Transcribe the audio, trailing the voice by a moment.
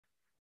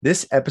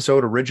This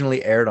episode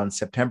originally aired on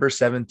September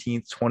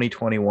 17th,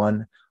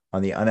 2021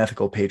 on the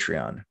Unethical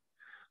Patreon.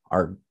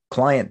 Our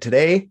client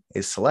today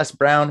is Celeste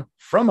Brown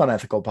from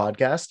Unethical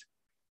Podcast.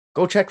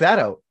 Go check that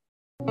out.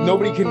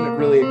 Nobody can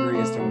really agree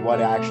as to what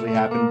actually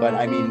happened, but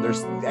I mean,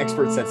 there's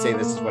experts that say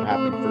this is what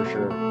happened for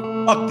sure.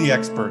 Fuck the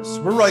experts.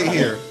 We're right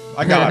here.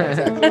 I got it.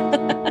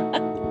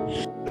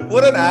 Exactly.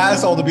 What an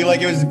asshole to be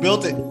like, it was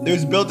built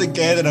in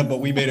Canada, but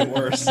we made it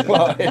worse.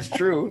 Well, it's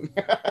true.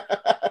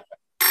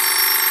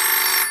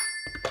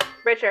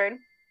 Richard.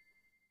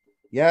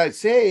 Yeah,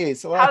 say,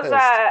 Celeste.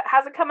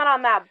 How's it coming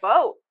on that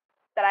boat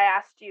that I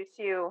asked you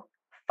to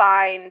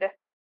find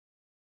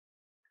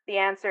the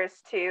answers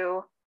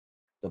to?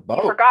 The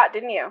boat? You forgot,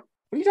 didn't you?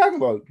 What are you talking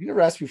about? You never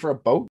asked me for a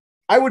boat.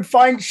 I would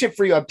find shit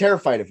for you. I'm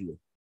terrified of you.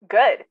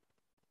 Good.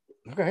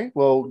 Okay,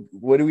 well,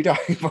 what are we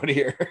talking about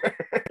here?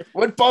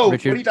 What boat?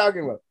 Richard, what are you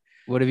talking about?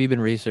 What have you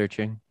been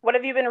researching? What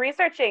have you been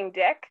researching,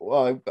 Dick?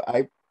 Well,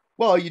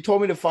 well, you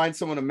told me to find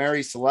someone to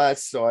marry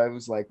Celeste, so I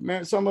was like,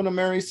 someone to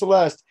marry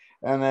Celeste,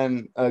 and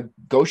then a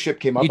ghost ship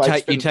came up.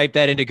 You typed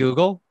that into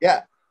Google?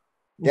 Yeah,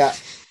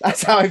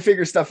 that's how I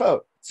figure stuff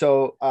out.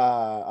 So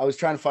I was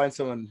trying to find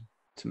someone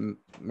to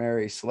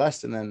marry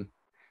Celeste, and then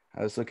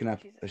I was looking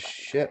at a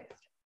ship.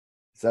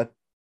 Is that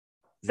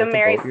the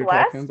Mary Celeste?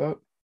 You're talking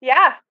about?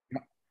 Yeah.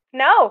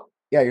 No.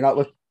 Yeah, you're not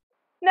looking.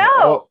 No.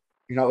 Oh,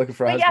 you're not looking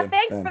for a husband. Yeah,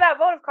 thanks then. for that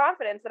vote of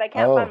confidence that I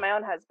can't find my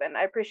own husband.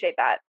 I appreciate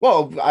that.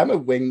 Well, I'm a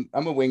wing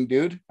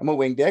dude. I'm a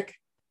wing dick.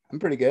 I'm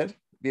pretty good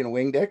being a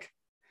wing dick.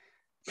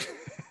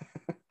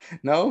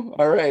 No?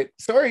 All right.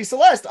 Sorry,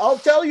 Celeste. I'll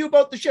tell you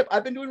about the ship.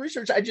 I've been doing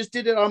research. I just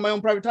did it on my own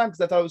private time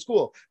because I thought it was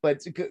cool. But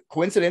it's a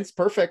coincidence.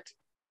 Perfect.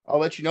 I'll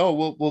let you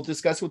know. We'll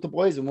discuss with the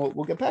boys and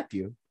we'll get back to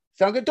you.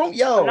 Sound good? Don't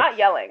yell. I'm not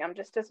yelling. I'm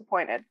just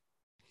disappointed.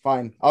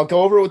 Fine. I'll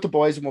go over it with the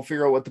boys and we'll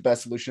figure out what the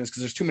best solution is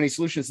because there's too many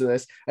solutions to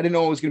this. I didn't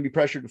know I was going to be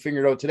pressured to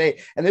figure it out today.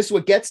 And this is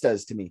what Getz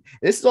does to me.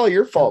 This is all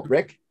your fault,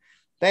 Rick.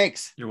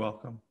 Thanks. You're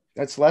welcome.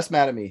 That's less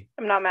mad at me.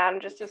 I'm not mad. I'm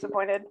just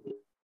disappointed.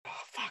 Oh,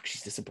 fuck.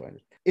 She's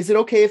disappointed. Is it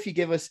okay if you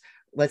give us,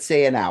 let's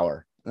say, an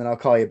hour? And then I'll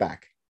call you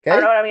back. Okay. I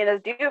don't know what I'm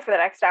going to do for the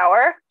next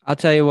hour. I'll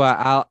tell you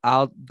what.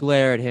 I'll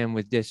glare at him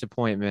with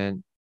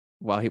disappointment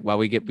while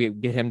we get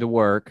him to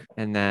work,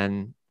 and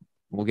then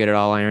we'll get it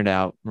all ironed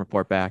out and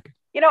report back.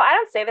 You know, I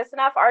don't say this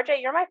enough.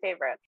 RJ, you're my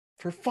favorite.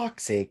 For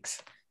fuck's sakes.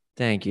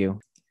 Thank you.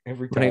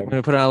 Every I'm time.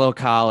 gonna put on a little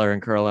collar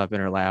and curl up in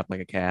her lap like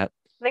a cat.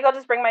 I think I'll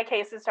just bring my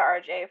cases to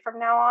RJ from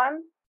now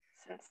on,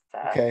 since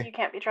Okay. You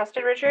can't be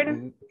trusted,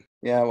 Richard.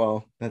 Yeah,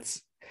 well,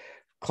 that's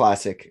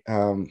classic.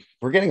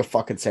 We're getting a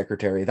fucking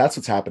secretary. That's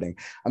what's happening.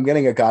 I'm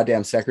getting a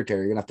goddamn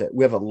secretary.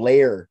 We have a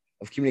layer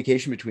of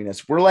communication between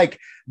us. We're like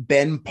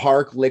Ben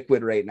Park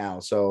liquid right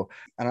now. So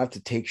I don't have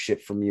to take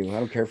shit from you. I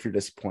don't care if you're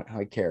disappointed.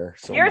 I care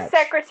so Your much.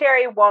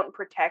 secretary won't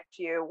protect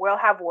you. We'll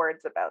have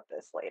words about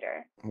this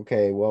later.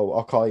 Okay, well,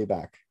 I'll call you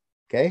back.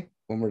 Okay,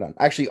 when we're done.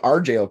 Actually,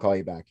 RJ will call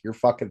you back. Your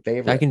fucking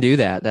favorite. I can do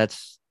that.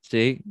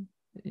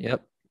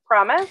 Yep.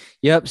 Promise?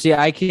 Yep. See,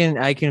 I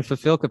can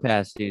fulfill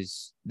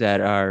capacities that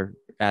are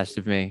asked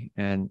of me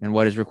and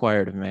what is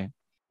required of me.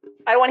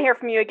 I want to hear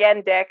from you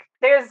again, Dick.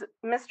 There's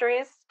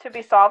mysteries to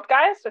be solved,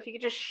 guys. So if you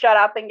could just shut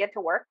up and get to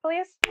work,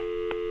 please.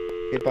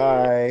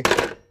 Goodbye.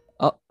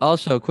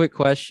 Also, quick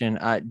question.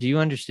 Do you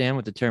understand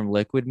what the term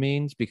liquid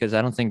means? Because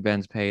I don't think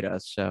Ben's paid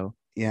us. So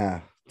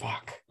Yeah.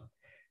 Fuck.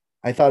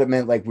 I thought it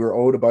meant like we were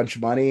owed a bunch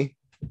of money,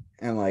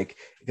 and like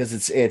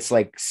because it's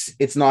like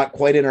it's not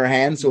quite in our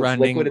hands, so it's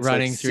liquid. It's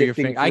running like through your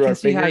sifting finger. I through can our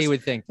see how fingers. you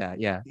would think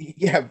that. Yeah.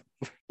 Yeah,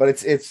 but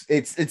it's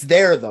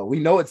there though. We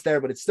know it's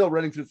there, but it's still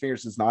running through the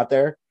fingers. It's not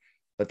there.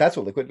 But that's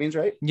what liquid means,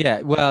 right? Yeah.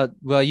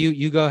 Well,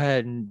 you go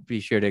ahead and be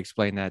sure to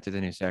explain that to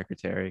the new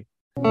secretary.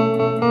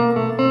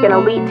 An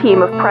elite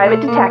team of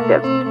private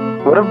detectives.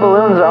 What if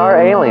balloons are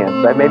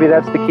aliens? Maybe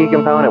that's the key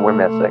component we're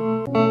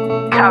missing.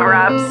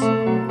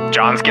 Cover-ups.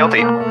 John's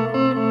guilty.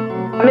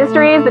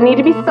 Mysteries that need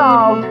to be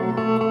solved.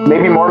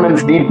 Maybe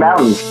Mormons need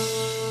mountains.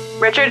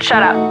 Richard,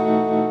 shut up.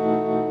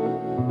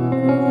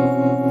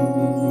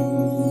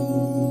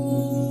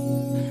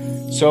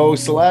 So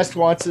Celeste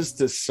wants us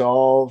to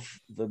solve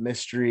the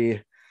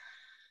mystery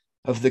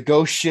of the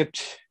ghost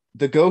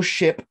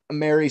ship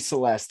Mary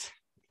Celeste.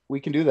 We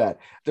can do that.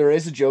 There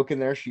is a joke in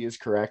there. She is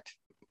correct.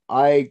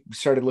 I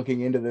started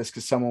looking into this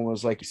because someone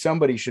was like,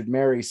 somebody should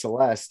marry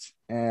Celeste,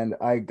 and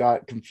I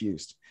got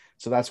confused.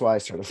 So that's why I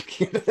started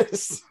looking into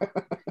this.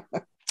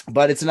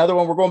 But it's another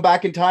one. We're going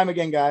back in time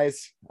again,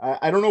 guys.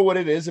 I don't know what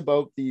it is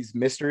about these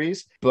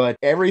mysteries, but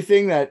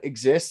everything that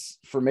exists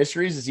for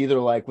mysteries is either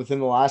like within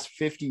the last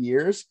 50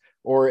 years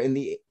or in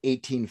the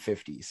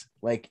 1850s.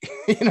 Like,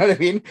 you know what I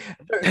mean?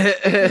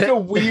 It's a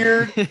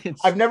weird.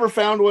 I've never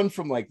found one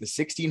from like the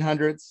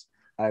 1600s.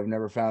 I've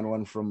never found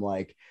one from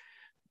like,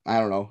 I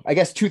don't know. I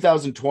guess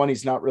 2020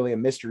 is not really a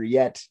mystery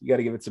yet. You got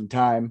to give it some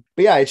time.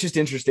 But yeah, it's just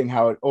interesting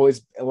how it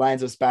always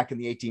lands us back in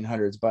the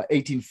 1800s, but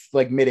mid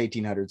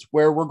 1800s,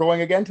 where we're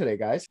going again today,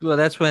 guys. Well,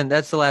 that's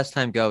the last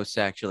time ghosts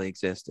actually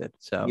existed.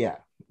 So yeah.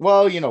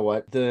 Well, you know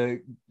what?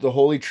 The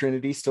Holy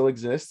Trinity still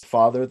exists.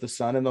 Father, the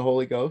Son, and the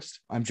Holy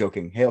Ghost. I'm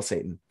joking. Hail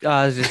Satan.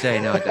 I was just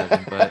saying, no, it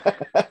doesn't. But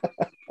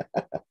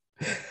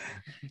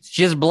It's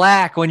just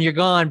black when you're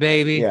gone,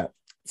 baby. Yeah.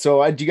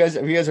 So have you guys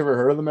ever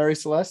heard of the Mary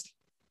Celeste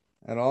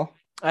at all?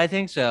 I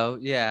think so.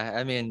 Yeah.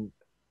 I mean,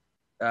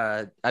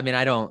 I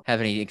don't have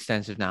any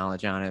extensive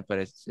knowledge on it, but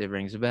it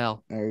rings a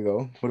bell. There you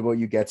go. What about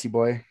you, Getsy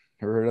boy?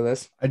 Ever heard of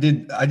this? I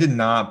did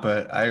not,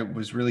 but I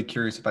was really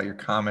curious about your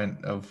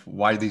comment of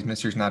why these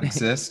mysteries not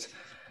exist.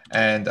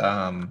 And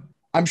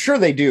I'm sure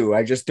they do.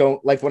 I just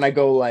don't like when I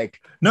go like,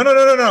 no.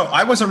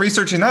 I wasn't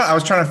researching that. I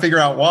was trying to figure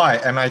out why.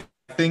 And I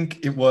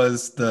think it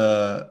was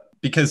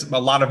because a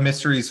lot of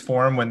mysteries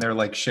form when they're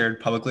like shared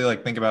publicly.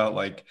 Like think about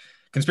like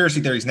conspiracy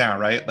theories now,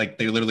 right? Like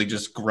they literally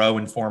just grow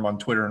and form on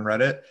Twitter and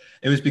Reddit.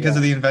 It was because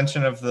of the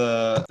invention of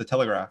the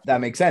telegraph. That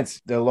makes sense.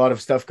 A lot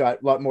of stuff a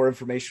lot more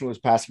information was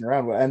passing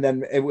around, and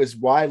then it was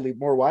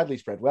more widely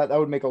spread. Well, that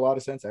would make a lot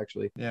of sense,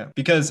 actually. Yeah,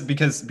 because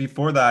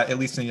before that, at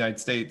least in the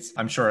United States,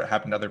 I'm sure it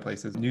happened other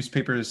places.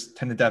 Newspapers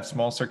tended to have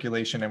small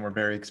circulation and were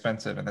very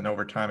expensive, and then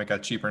over time, it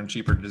got cheaper and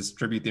cheaper to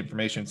distribute the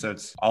information. So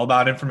it's all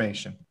about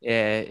information.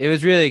 Yeah, it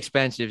was really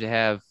expensive to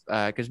have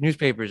because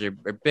newspapers are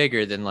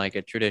bigger than like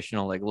a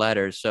traditional like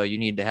letters, so you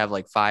need to have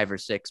like 5 or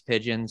 6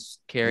 pigeons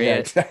carry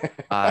it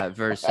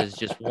versus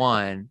just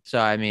one. So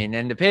I mean,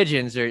 and the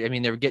pigeons are, I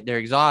mean, they're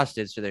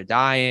exhausted, so they're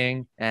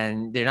dying,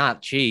 and they're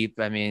not cheap.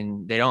 I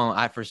mean,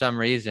 for some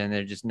reason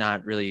they're just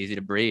not really easy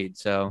to breed.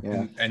 So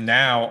and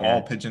now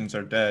all pigeons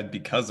are dead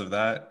because of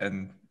that,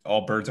 and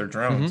all birds are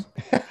drones.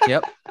 Mm-hmm.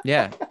 Yep.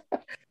 Yeah.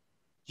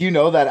 Do you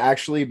know that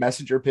actually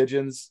messenger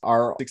pigeons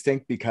are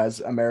extinct because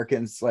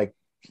Americans like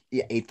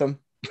ate them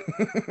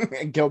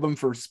and killed them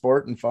for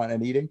sport and fun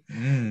and eating?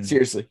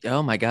 Seriously.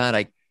 Oh my God,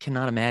 I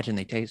cannot imagine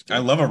they taste good. I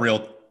love a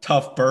real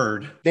tough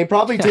bird. They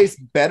probably taste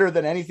better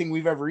than anything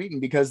we've ever eaten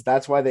because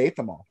that's why they ate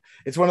them all.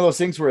 It's one of those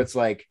things where it's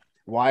like,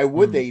 why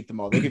would they eat them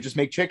all? They could just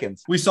make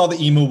chickens. We saw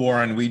the emu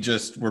war and we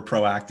just were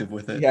proactive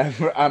with it. Yeah,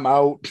 I'm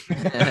out.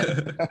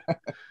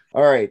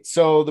 All right.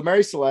 So the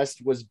Mary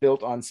Celeste was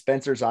built on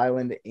Spencer's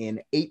Island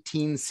in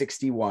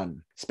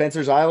 1861.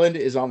 Spencer's Island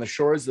is on the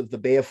shores of the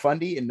Bay of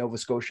Fundy in Nova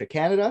Scotia,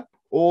 Canada.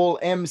 Old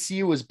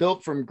MC was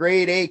built from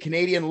grade A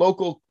Canadian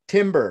local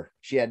timber.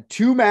 She had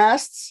 2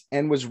 masts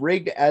and was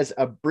rigged as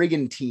a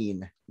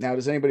brigantine. Now,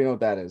 does anybody know what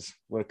that is?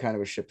 What kind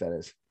of a ship that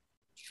is?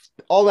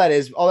 All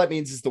that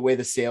means is the way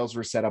the sails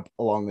were set up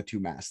along the 2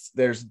 masts.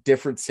 There's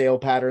different sail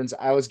patterns.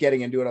 I was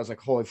getting into it. I was like,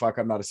 holy fuck,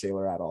 I'm not a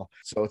sailor at all.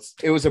 So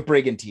it was a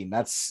brigantine.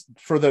 That's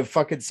for the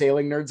fucking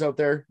sailing nerds out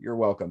there. You're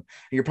welcome.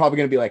 You're probably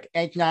going to be like,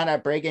 it's not a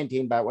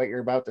brigantine about what you're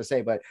about to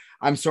say, but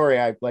I'm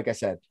sorry. Like I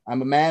said,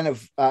 I'm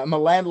a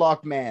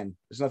landlocked man.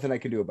 There's nothing I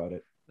can do about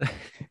it.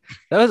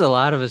 That was a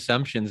lot of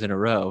assumptions in a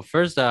row.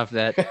 First off,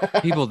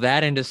 that people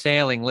that into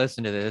sailing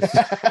listen to this.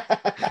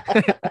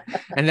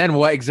 And then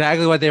what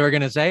they were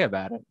going to say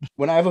about it.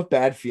 When I have a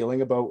bad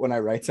feeling about when I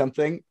write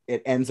something,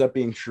 it ends up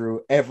being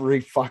true every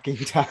fucking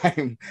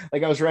time.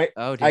 Like I was right.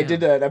 Oh, damn. I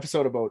did an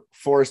episode about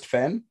Forrest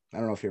Fenn. I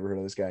don't know if you ever heard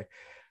of this guy,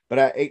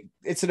 but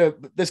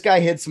this guy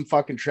hid some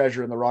fucking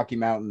treasure in the Rocky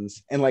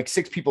Mountains and like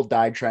 6 people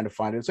died trying to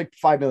find it. It's like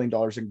 $5 million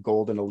in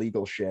gold and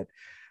illegal shit,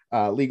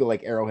 legal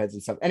like arrowheads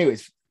and stuff.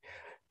 Anyways,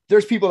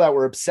 there's people that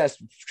were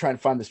obsessed with trying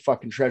to find this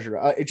fucking treasure.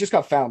 It just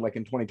got found like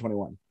in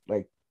 2021,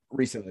 like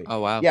recently. Oh,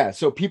 wow. Yeah.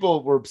 So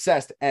people were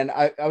obsessed. And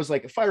I was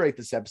like, if I write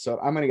this episode,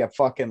 I'm going to get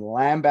fucking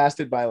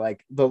lambasted by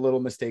like the little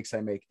mistakes I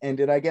make. And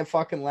did I get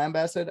fucking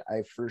lambasted?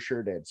 I for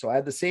sure did. So I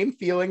had the same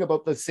feeling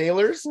about the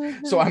sailors.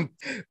 So I'm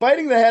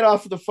biting the head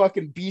off of the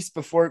fucking beast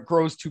before it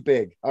grows too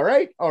big. All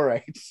right. All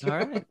right.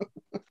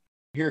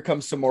 Here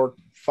comes some more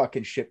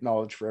fucking ship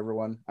knowledge for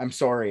everyone. I'm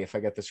sorry if I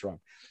get this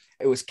wrong.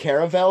 It was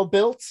caravel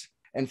built.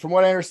 And from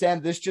what I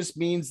understand, this just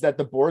means that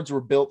the boards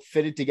were built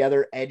fitted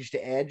together edge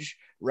to edge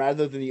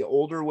rather than the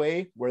older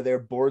way where their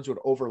boards would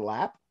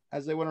overlap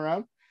as they went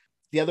around.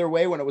 The other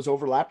way, when it was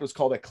overlapped, was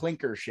called a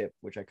clinker ship,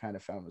 which I kind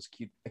of found was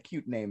a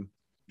cute name.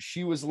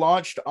 She was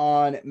launched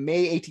on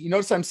May 18th. You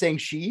notice I'm saying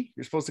she?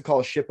 You're supposed to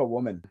call a ship a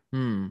woman.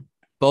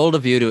 Bold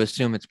of you to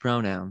assume it's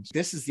pronouns.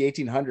 This is the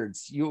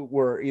 1800s. You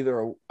were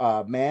either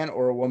a man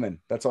or a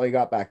woman. That's all you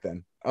got back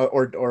then.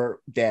 Or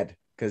dead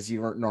because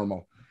you weren't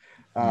normal.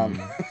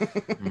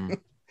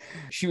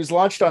 She was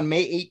launched on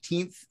May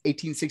 18th,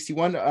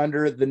 1861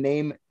 under the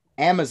name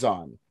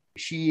Amazon.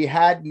 She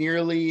had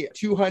nearly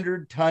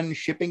 200-ton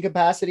shipping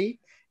capacity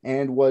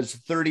and was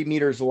 30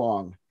 meters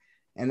long.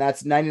 And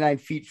that's 99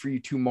 feet for you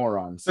 2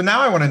 morons. So now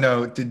I want to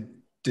know,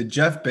 did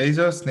Jeff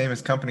Bezos name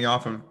his company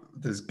off of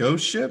this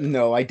ghost ship?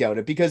 No, I doubt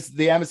it, because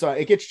the Amazon,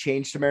 it gets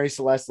changed to Mary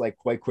Celeste like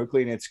quite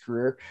quickly in its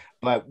career,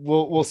 but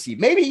we'll see.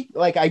 Maybe,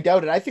 like, I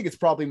doubt it. I think it's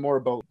probably more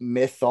about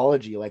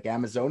mythology, like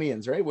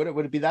Amazonians, right?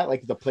 Would it be that,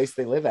 like the place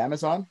they live,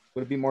 Amazon?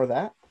 Would it be more of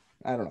that?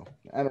 I don't know.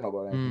 I don't know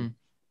about anything.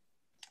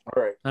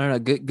 All right. I don't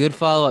know. Good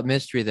follow-up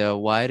mystery though.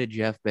 Why did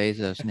Jeff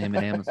Bezos name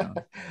it Amazon?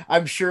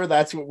 I'm sure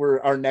that's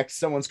what our next.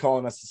 Someone's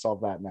calling us to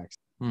solve that next.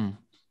 On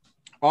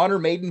her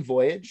maiden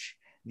voyage,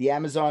 the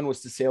Amazon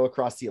was to sail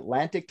across the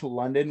Atlantic to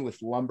London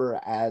with lumber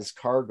as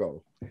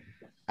cargo.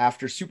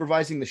 After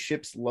supervising the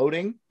ship's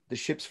loading, the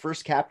ship's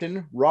first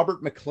captain,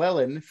 Robert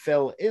McClellan,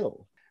 fell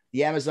ill.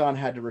 The Amazon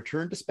had to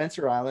return to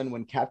Spencer Island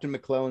when Captain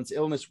McClellan's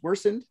illness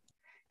worsened,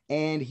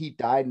 and he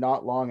died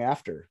not long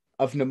after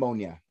of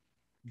pneumonia.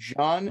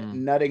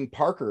 John Nutting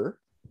Parker,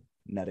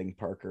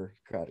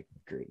 God, a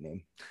great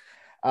name,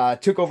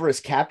 took over as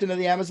captain of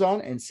the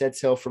Amazon and set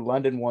sail for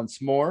London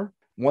once more.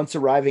 Once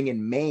arriving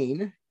in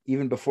Maine,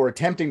 even before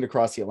attempting to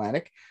cross the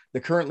Atlantic, the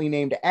currently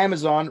named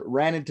Amazon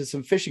ran into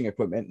some fishing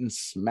equipment and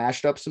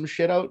smashed up some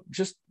shit out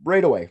just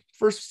right away.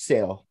 First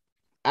sail.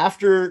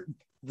 After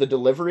the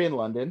delivery in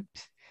London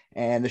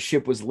and the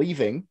ship was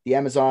leaving, the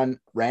Amazon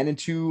ran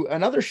into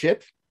another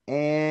ship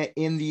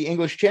in the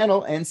English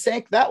Channel and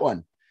sank that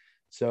one.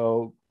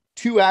 So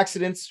 2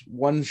 accidents,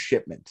 1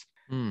 shipment.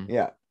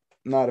 Yeah.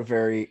 Not a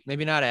very...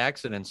 Maybe not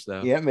accidents,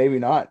 though. Yeah, maybe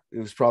not. It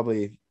was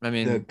probably...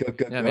 maybe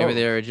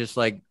they were just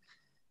like,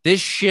 this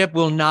ship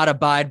will not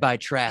abide by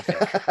traffic.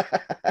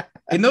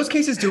 In those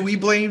cases, do we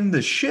blame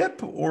the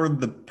ship or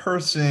the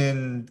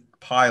person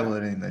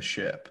piloting the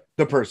ship?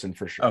 The person,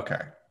 for sure.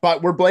 Okay.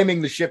 But we're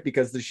blaming the ship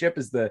because the ship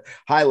is the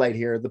highlight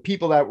here. The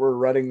people that were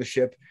running the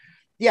ship,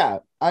 yeah,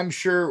 I'm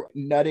sure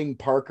Nutting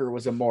Parker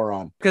was a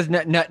moron. Because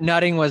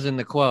Nutting was in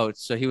the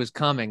quotes, so he was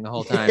coming the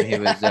whole time he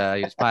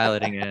was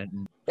piloting it.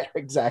 Yeah,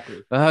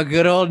 exactly.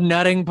 Good old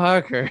Nutting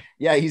Parker.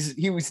 Yeah,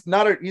 he's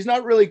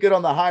not really good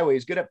on the highway.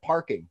 He's good at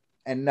parking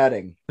and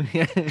nutting.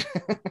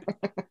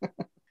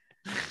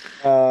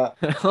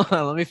 Hold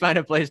on, let me find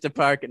a place to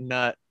park and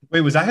nut.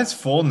 Wait, was that his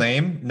full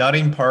name?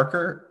 Nutting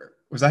Parker?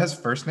 Was that his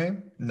first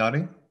name?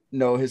 Nutting?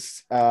 No,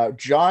 his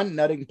John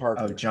Nutting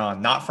Parker. Oh,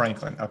 John, not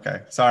Franklin.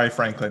 Okay. Sorry,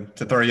 Franklin,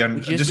 to throw you in.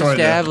 We just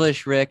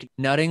established, Rick,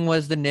 Nutting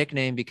was the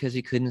nickname because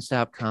he couldn't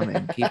stop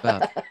coming. Keep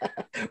up.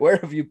 Where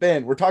have you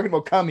been? We're talking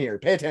about come here.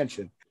 Pay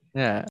attention.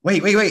 Yeah.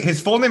 Wait. His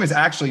full name is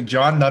actually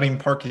John Nutting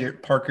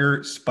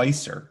Parker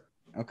Spicer.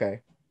 Okay.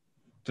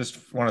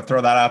 Just want to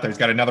throw that out there. He's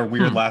got another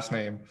weird last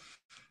name.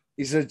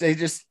 They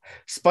just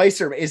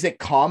Spicer. Is it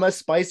comma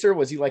Spicer?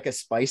 Was he like a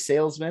spice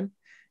salesman?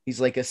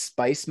 He's like a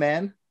spice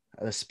man,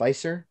 a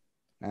spicer.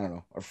 I don't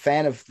know. A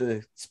fan of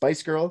the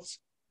Spice Girls.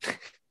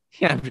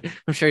 Yeah,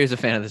 I'm sure he's a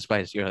fan of the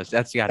Spice Girls.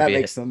 That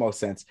makes the most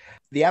sense.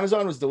 The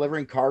Amazon was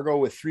delivering cargo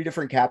with 3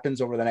 different captains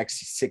over the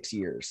next 6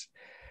 years.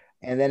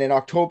 And then in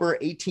October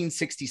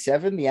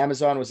 1867, the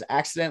Amazon was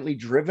accidentally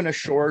driven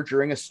ashore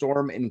during a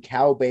storm in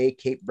Cow Bay,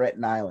 Cape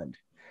Breton Island.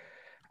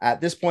 At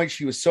this point,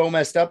 she was so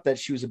messed up that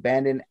she was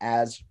abandoned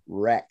as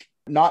wreck.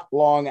 Not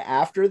long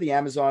after, the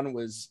Amazon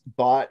was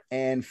bought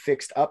and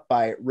fixed up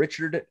by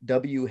Richard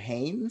W.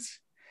 Haynes.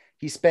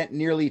 He spent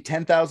nearly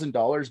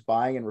 $10,000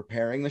 buying and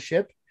repairing the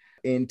ship.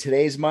 In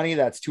today's money,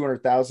 that's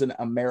 200,000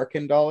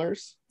 American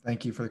dollars.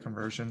 Thank you for the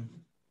conversion.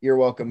 You're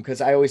welcome, because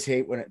I always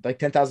hate when it, like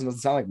 10,000 doesn't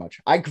sound like much.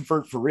 I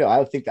convert for real. I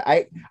don't think that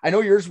I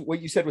know yours,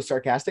 what you said was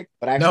sarcastic,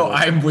 but I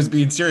was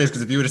being serious,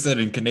 because if you would have said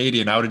it in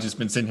Canadian, I would have just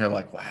been sitting here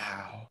like,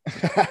 wow.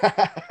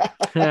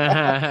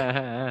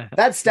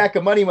 That stack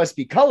of money must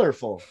be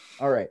colorful.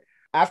 All right.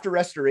 After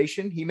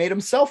restoration, he made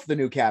himself the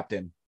new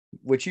captain,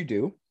 which you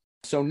do.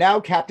 So now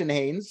Captain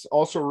Haynes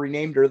also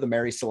renamed her the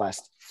Mary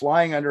Celeste,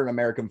 flying under an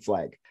American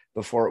flag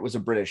before it was a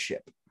British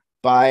ship.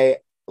 By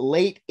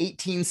late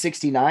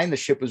 1869, the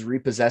ship was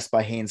repossessed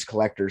by Haynes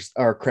creditors,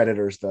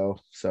 though.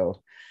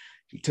 So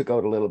he took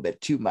out a little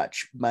bit too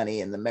much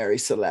money in the Mary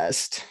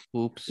Celeste.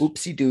 Oops.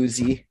 Oopsie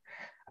doozy.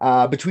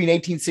 Between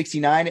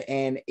 1869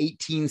 and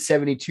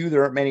 1872,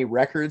 there aren't many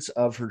records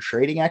of her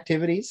trading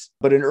activities,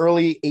 but in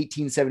early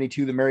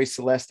 1872, the Mary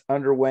Celeste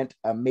underwent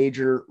a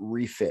major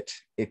refit.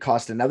 It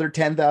cost another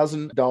 $10,000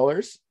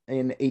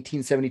 in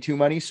 1872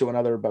 money, so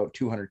another about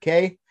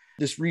 $200K.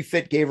 This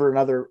refit gave her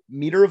another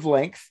meter of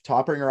length,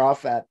 topping her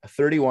off at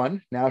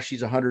 31. Now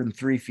she's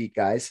 103 feet,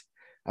 guys,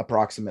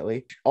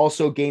 approximately.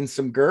 Also gained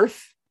some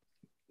girth.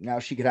 Now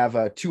she could have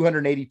a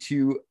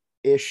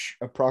 282-ish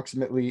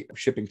approximately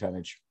shipping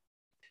tonnage.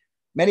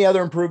 Many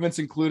other improvements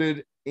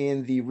included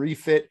in the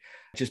refit,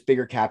 just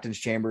bigger captain's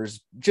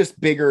chambers, just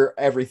bigger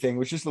everything. It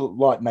was just a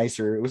lot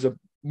nicer. It was a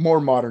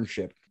more modern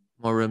ship.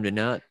 More room to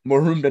nut.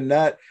 More room to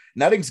nut.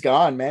 Nutting's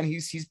gone, man.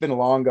 He's been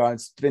long gone.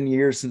 It's been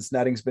years since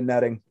Nutting's been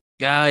nutting.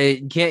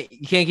 You can't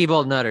keep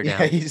old Nutter down.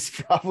 Yeah, he's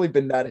probably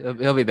been nutting.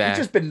 He'll be back.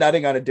 He's just been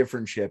nutting on a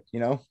different ship, you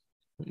know?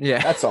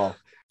 Yeah. That's all.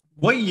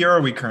 What year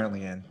are we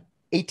currently in?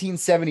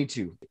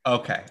 1872.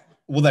 Okay.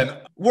 Well, then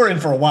we're in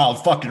for a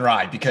wild fucking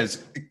ride,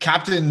 because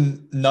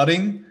Captain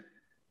Nutting,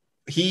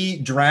 he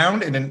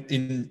drowned in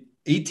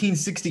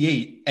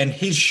 1868 and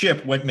his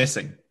ship went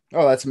missing.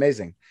 Oh, that's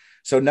amazing.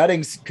 So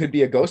Nutting's could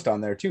be a ghost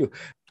on there too.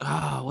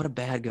 Oh, what a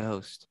bad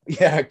ghost.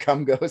 Yeah,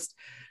 cum ghost.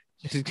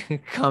 Just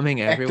coming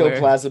everywhere.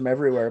 Ectoplasm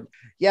everywhere.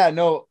 Yeah,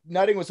 no,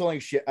 Nutting was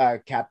only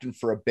captain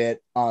for a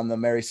bit on the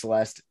Mary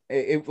Celeste.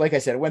 It, like I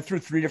said, it went through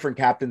 3 different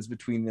captains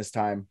between this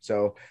time.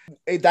 So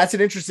that's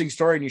an interesting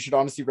story, and you should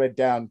honestly write it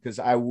down, because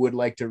I would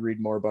like to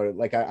read more about it.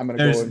 Like I'm going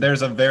to go.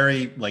 There's a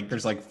very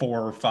there's like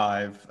 4 or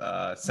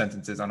 5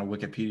 sentences on a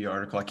Wikipedia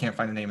article. I can't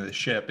find the name of the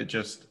ship. It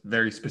just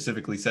very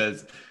specifically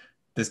says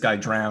this guy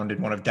drowned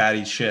in one of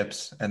Daddy's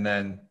ships, and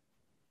then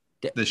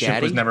the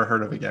ship was never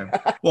heard of again.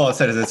 Well, it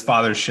said it's his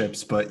father's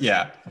ships, but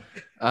yeah.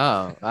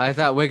 Oh, I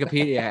thought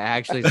Wikipedia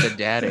actually said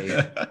Daddy.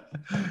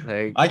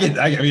 I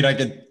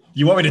could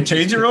You want me to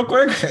change it real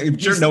quick? I'm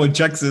sure no one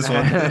checks this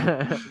one.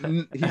 I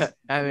mean,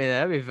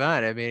 that'd be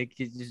fun. I mean,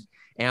 it's just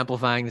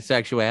amplifying the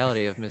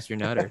sexuality of Mr.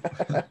 Nutter.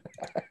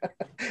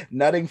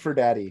 Nutting for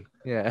daddy.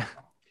 Yeah.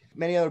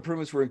 Many other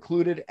improvements were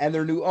included, and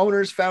their new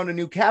owners found a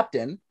new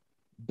captain,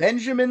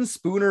 Benjamin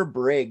Spooner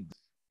Briggs.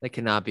 That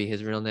cannot be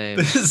his real name.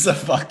 This is a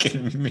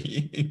fucking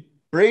meme.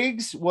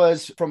 Briggs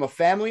was from a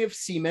family of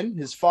seamen.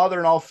 His father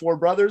and all 4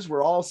 brothers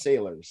were all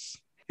sailors.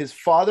 His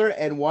father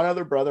and one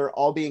other brother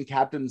all being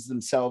captains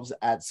themselves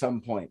at some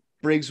point.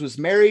 Briggs was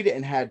married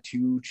and had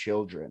 2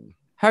 children.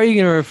 How are you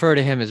going to refer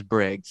to him as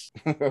Briggs?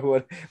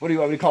 What do you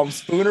want me to call him,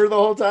 Spooner, the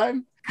whole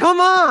time? Come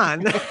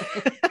on.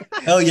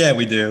 Hell yeah,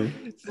 we do.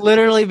 It's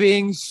literally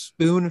being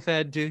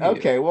spoon-fed to you.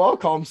 Okay, well, I'll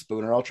call him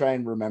Spooner. I'll try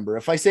and remember.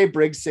 If I say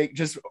Briggs,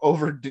 just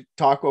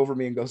talk over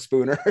me and go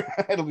Spooner.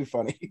 It'll be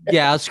funny.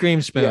 Yeah, I'll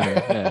scream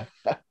Spooner.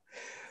 Yeah.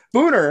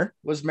 Spooner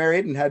was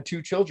married and had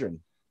 2 children.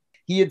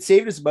 He had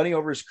saved his money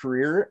over his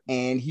career,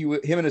 and him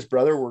and his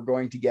brother were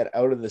going to get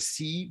out of the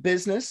sea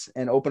business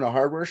and open a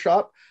hardware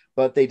shop,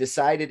 but they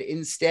decided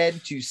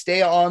instead to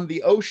stay on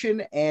the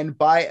ocean and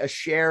buy a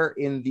share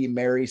in the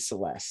Mary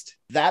Celeste.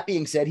 That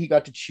being said, he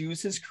got to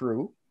choose his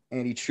crew,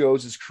 and he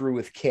chose his crew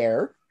with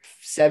care.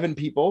 7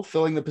 people,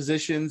 filling the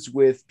positions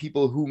with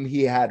people whom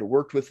he had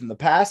worked with in the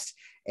past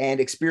and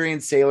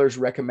experienced sailors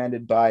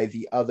recommended by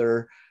the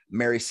other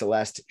Mary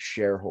Celeste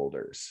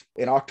shareholders.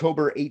 In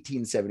October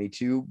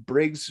 1872,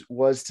 Briggs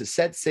was to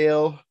set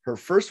sail her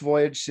first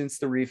voyage since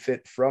the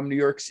refit from New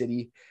York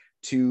City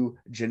to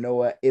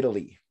Genoa,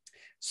 Italy.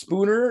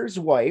 Spooner's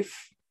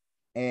wife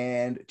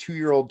and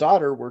 2-year-old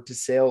daughter were to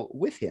sail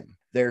with him.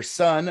 Their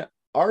son,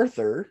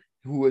 Arthur,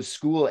 who was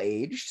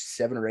school-aged,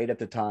 7 or 8 at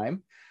the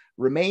time,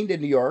 remained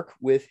in New York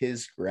with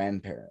his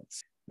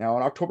grandparents. Now,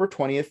 on October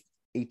 20th,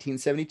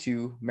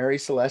 1872, Mary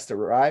Celeste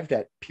arrived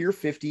at Pier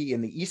 50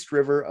 in the East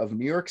River of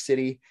New York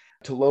City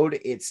to load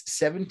its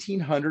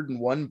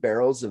 1,701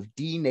 barrels of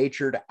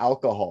denatured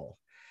alcohol.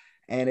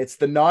 And it's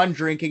the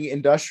non-drinking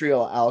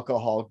industrial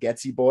alcohol,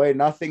 Getsy boy.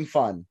 Nothing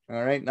fun.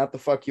 All right. Not the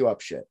fuck you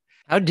up shit.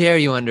 How dare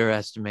you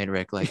underestimate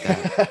Rick like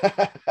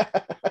that?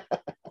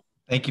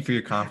 Thank you for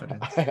your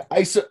confidence.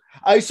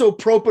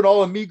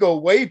 Isopropanol amigo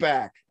way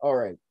back. All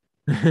right.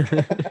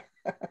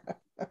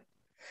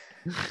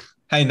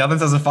 Hey, nothing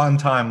says a fun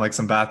time like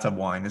some bathtub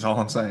wine is all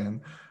I'm saying.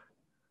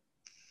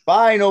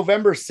 By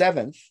November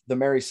 7th, the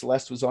Mary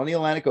Celeste was on the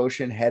Atlantic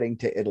Ocean heading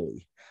to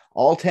Italy.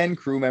 All 10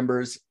 crew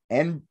members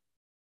and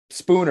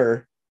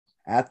Spooner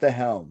at the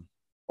helm.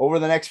 Over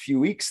the next few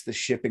weeks, the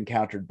ship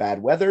encountered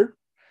bad weather.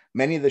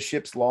 Many of the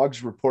ship's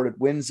logs reported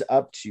winds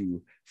up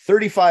to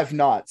 35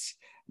 knots.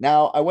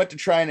 Now, I went to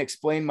try and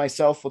explain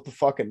myself what the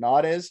fuck a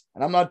knot is,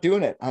 and I'm not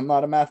doing it. I'm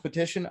not a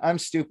mathematician. I'm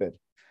stupid.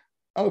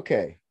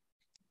 Okay.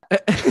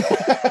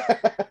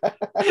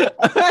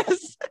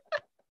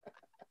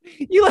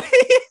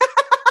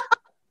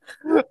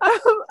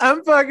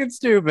 I'm fucking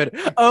stupid.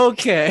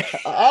 Okay.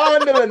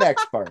 On to the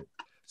next part.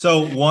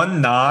 So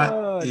 1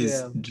 knot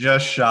is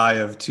just shy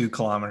of 2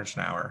 kilometers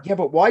an hour. Yeah,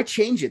 but why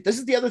change it? This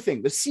is the other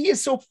thing. The sea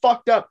is so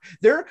fucked up.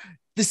 The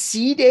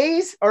sea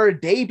days are a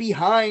day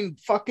behind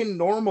fucking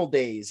normal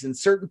days in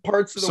certain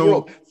parts of the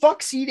world.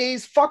 Fuck sea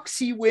days. Fuck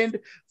sea wind.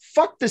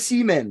 Fuck the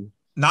seamen.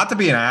 Not to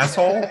be an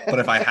asshole, but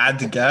if I had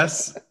to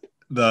guess,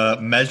 the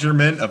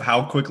measurement of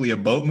how quickly a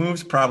boat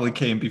moves probably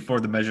came before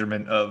the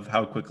measurement of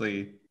how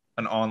quickly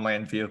an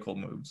on-land vehicle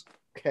moves.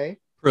 Okay.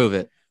 Prove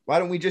it. Why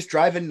don't we just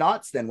drive in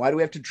knots then? Why do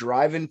we have to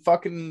drive in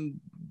fucking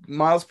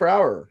miles per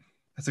hour?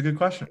 That's a good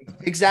question.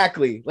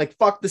 Exactly. Like,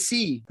 fuck the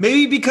sea.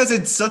 Maybe because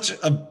it's such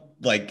a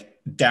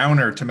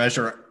downer to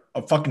measure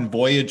a fucking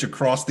voyage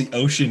across the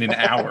ocean in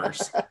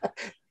hours.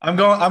 I'm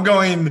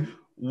going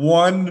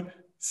one.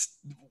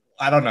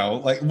 I don't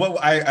know.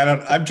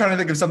 I'm trying to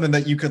think of something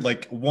that you could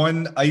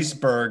one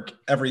iceberg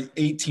every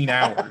 18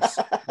 hours.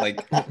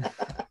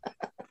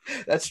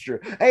 That's true.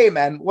 Hey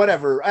man,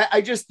 whatever.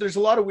 There's a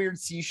lot of weird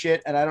sea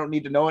shit and I don't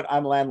need to know it.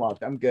 I'm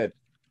landlocked. I'm good.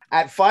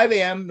 At 5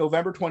 a.m.,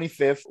 November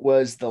 25th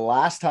was the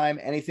last time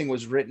anything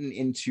was written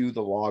into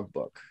the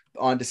logbook.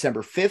 On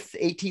December 5th,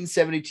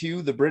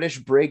 1872, the British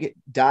brig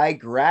Die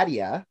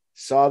Gratia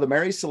saw the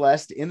Mary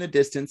Celeste in the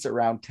distance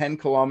around 10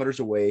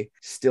 kilometers away,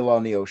 still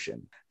on the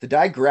ocean. The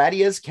Die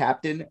Gratia's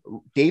captain,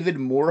 David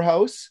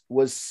Morehouse,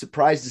 was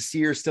surprised to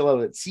see her still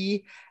out at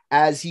sea,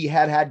 as he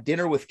had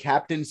dinner with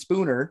Captain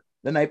Spooner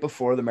the night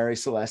before the Mary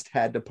Celeste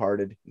had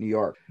departed New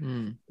York.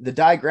 The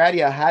Die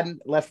Gratia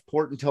hadn't left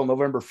port until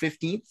November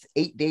 15th,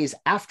 8 days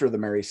after the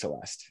Mary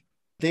Celeste.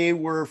 They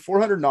were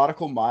 400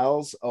 nautical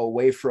miles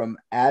away from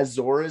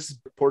Azores,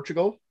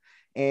 Portugal,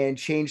 and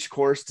changed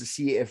course to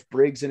see if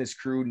Briggs and his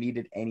crew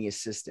needed any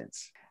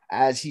assistance.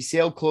 As he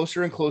sailed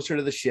closer and closer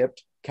to the ship,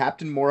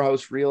 Captain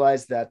Morehouse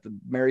realized that the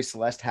Mary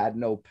Celeste had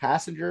no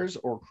passengers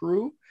or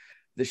crew.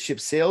 The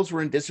ship's sails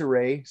were in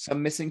disarray,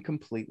 some missing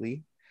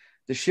completely.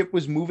 The ship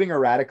was moving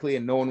erratically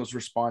and no one was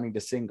responding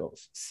to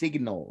signals.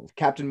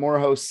 Captain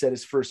Morehouse set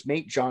his first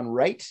mate, John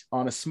Wright,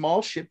 on a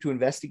small ship to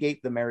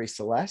investigate the Mary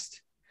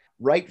Celeste.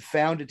 Wright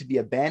found it to be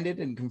abandoned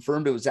and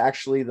confirmed it was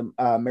actually the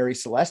Mary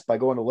Celeste by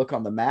going to look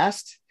on the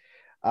mast.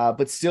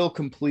 but still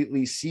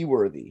completely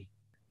seaworthy.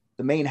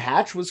 The main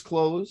hatch was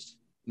closed.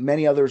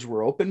 Many others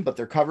were open, but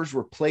their covers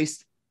were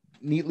placed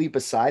neatly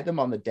beside them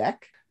on the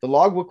deck. The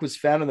logbook was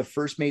found in the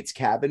first mate's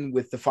cabin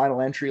with the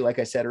final entry, like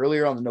I said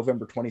earlier, on the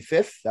November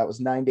 25th. That was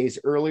 9 days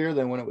earlier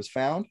than when it was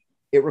found.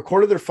 It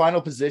recorded their final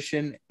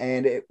position,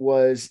 and it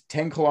was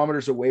 10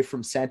 kilometers away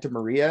from Santa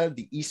Maria,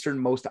 the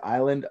easternmost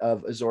island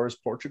of Azores,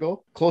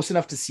 Portugal, close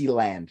enough to see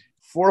land,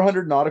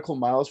 400 nautical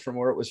miles from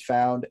where it was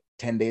found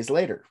 10 days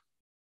later.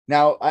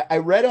 Now, I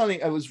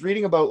was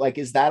reading about, like,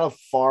 is that a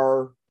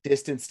far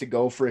distance to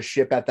go for a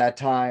ship at that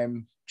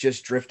time,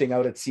 just drifting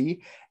out at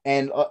sea?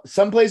 And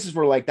some places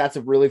were like, that's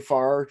a really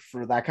far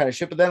for that kind of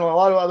ship. But then a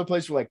lot of other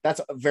places were like,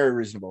 that's very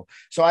reasonable.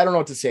 So I don't know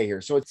what to say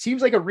here. So it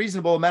seems like a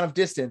reasonable amount of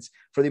distance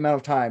for the amount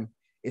of time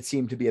it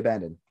seemed to be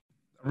abandoned.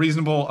 A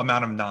reasonable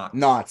amount of knots.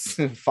 Knots.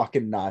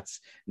 Fucking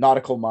knots.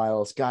 Nautical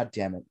miles. God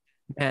damn it.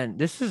 And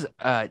this is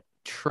a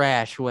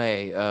trash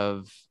way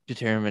of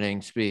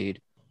determining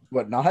speed.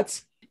 What,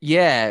 knots?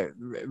 Yeah.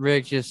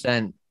 Rick just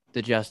sent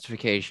the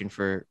justification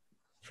for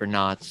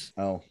knots.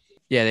 Oh.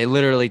 Yeah, they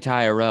literally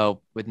tie a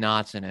rope with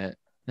knots in it.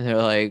 And they're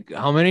like,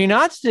 how many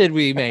knots did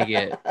we make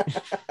it?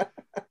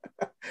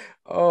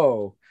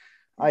 Oh,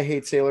 I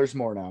hate sailors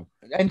more now.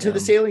 And to the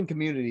sailing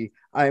community,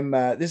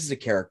 this is a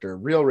character.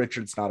 Real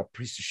Richard's not a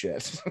piece of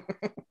shit.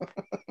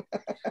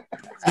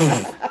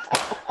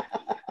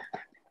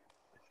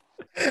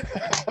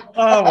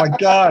 Oh my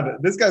God.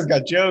 This guy's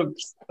got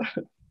jokes.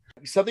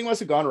 Something must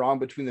have gone wrong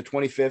between the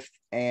 25th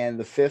and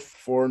the 5th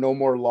for no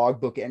more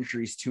logbook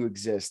entries to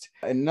exist.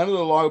 And none of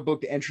the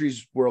logbook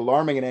entries were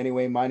alarming in any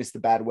way, minus the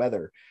bad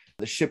weather.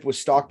 The ship was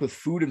stocked with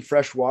food and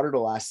fresh water to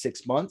last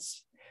 6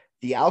 months.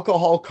 The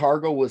alcohol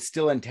cargo was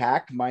still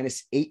intact,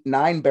 minus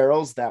 9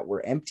 barrels that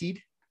were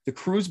emptied. The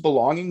crew's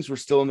belongings were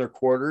still in their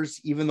quarters,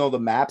 even though the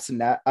maps in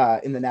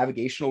the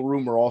navigational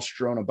room were all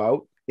strewn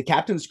about. The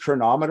captain's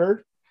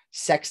chronometer,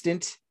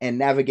 sextant, and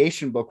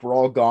navigation book were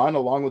all gone,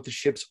 along with the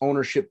ship's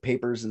ownership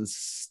papers and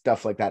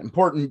stuff like that.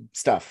 Important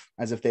stuff,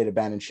 as if they'd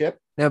abandoned ship.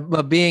 Now,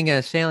 but being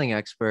a sailing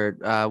expert,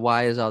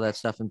 why is all that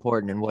stuff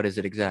important, and what is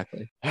it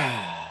exactly?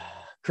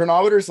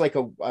 Chronometer's like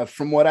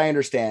from what I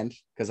understand,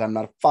 because I'm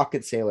not a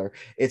fucking sailor,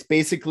 it's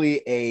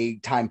basically a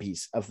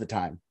timepiece of the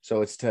time.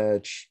 So it's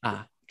to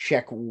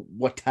check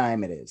what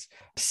time it is.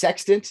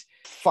 Sextant,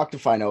 fucked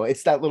if I know.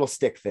 It's that little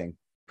stick thing.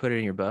 Put it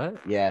in your butt?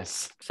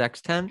 Yes.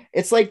 Sextant?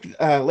 It's like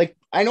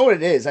I know what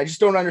it is. I just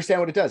don't understand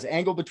what it does.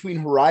 Angle between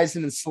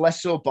horizon and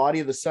celestial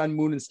body of the sun,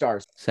 moon, and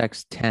stars.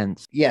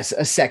 Sextant. Yes,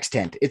 a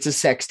sextant. It's a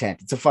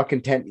sextant. It's a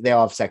fucking tent. They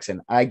all have sex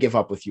in. I give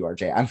up with you,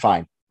 RJ. I'm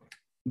fine.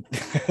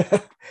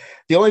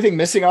 The only thing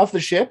missing off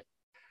the ship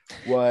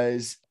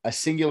was a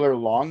singular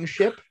long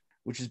ship,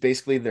 which is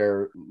basically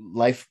their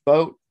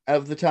lifeboat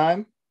of the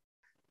time.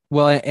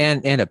 Well,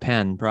 and a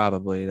pen,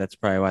 probably. That's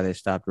probably why they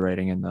stopped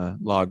writing in the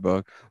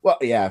logbook. Well,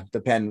 yeah,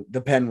 the pen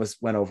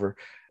went over.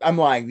 I'm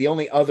lying. The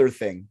only other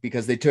thing,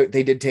 because they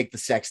did take the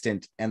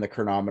sextant and the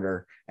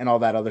chronometer and all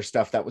that other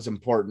stuff that was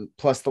important,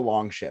 plus the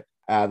long ship.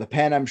 The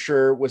pen, I'm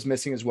sure, was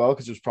missing as well,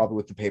 because it was probably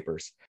with the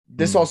papers.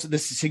 This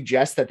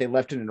suggests that they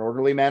left in an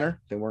orderly manner.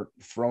 They weren't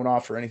thrown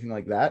off or anything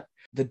like that.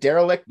 The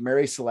derelict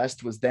Mary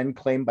Celeste was then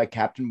claimed by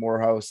Captain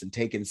Morehouse and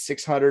taken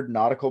 600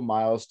 nautical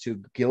miles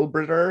to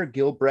Gibraltar,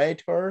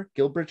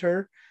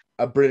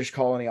 a British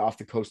colony off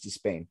the coast of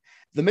Spain.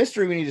 The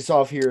mystery we need to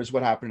solve here is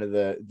what happened to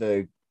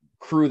the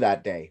crew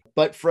that day.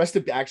 But for us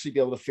to actually be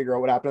able to figure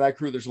out what happened to that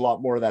crew, there's a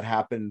lot more that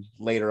happened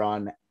later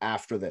on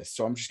after this.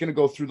 So I'm just going to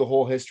go through the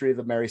whole history of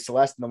the Mary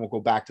Celeste, and then we'll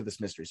go back to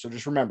this mystery. So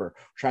just remember,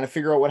 we're trying to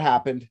figure out what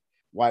happened,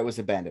 why it was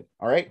abandoned.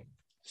 All right.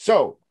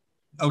 So.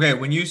 Okay.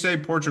 When you say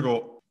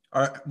Portugal,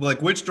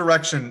 which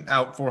direction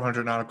out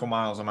 400 nautical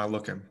miles am I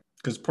looking?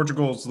 Because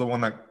Portugal's the one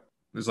that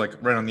is like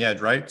right on the edge,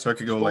 right? So I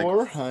could go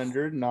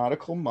 400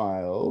 nautical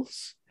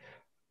miles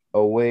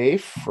away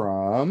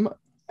from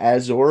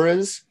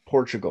Azores,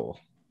 Portugal.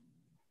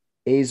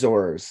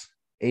 Azores,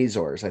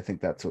 I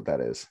think that's what that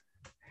is.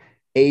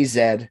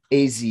 Azores.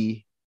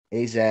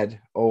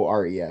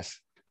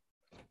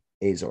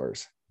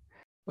 Azores.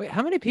 Wait,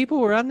 how many people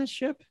were on this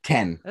ship?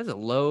 10. That's a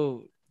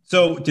low.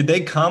 So did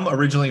they come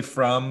originally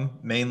from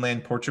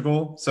mainland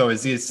Portugal? So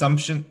is the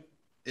assumption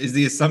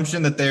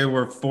that they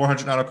were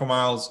 400 nautical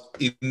miles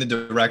in the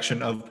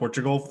direction of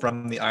Portugal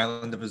from the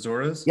island of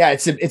Azores? Yeah,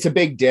 it's a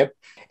big dip.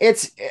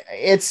 It's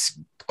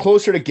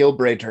closer to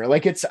Gibraltar.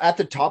 Like, it's at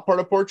the top part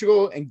of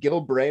Portugal, and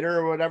Gibraltar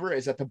or whatever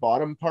is at the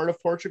bottom part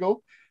of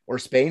Portugal, or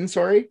Spain,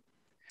 sorry.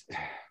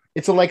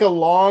 It's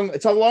along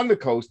the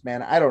coast,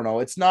 man. I don't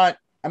know.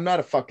 I'm not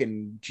a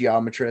fucking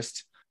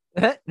geometrist.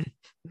 That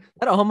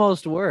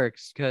almost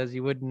works, because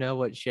you wouldn't know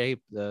what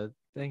shape the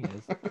thing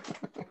is.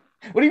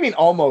 What do you mean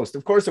almost?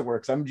 Of course it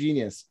works. I'm a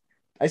genius.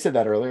 I said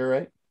that earlier,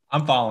 right?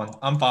 I'm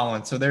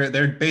following. So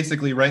they're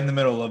basically right in the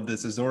middle of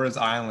this Azores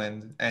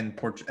island and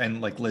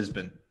like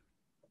Lisbon.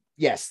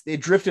 Yes, it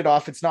drifted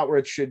off. It's not where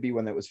it should be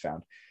when it was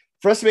found.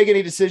 For us to make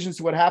any decisions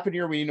to what happened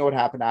here, we need to know what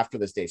happened after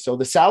this day. So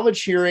the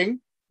salvage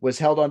hearing was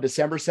held on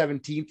December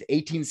 17th,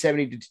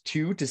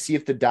 1872 to see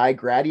if the Die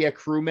Gratia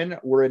crewmen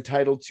were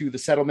entitled to the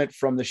settlement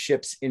from the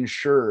ship's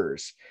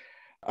insurers.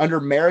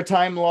 Under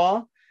maritime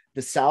law,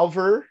 the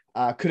salver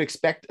could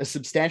expect a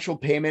substantial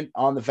payment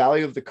on the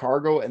value of the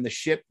cargo and the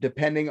ship,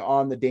 depending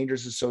on the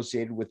dangers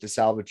associated with the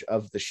salvage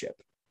of the ship.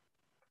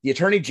 The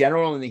Attorney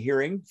General in the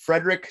hearing,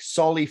 Frederick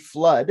Solly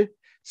Flood,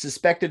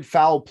 suspected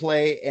foul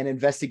play and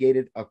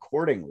investigated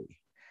accordingly.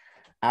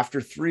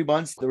 After 3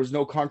 months, there was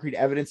no concrete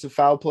evidence of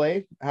foul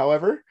play,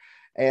 however,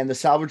 and the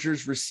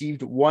salvagers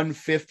received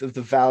 1/5 of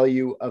the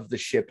value of the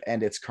ship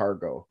and its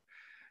cargo.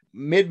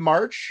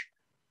 Mid-March,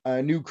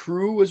 a new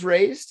crew was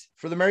raised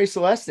for the Mary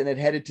Celeste, and it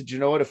headed to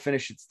Genoa to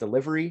finish its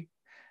delivery.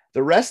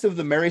 The rest of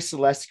the Mary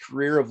Celeste's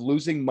career of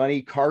losing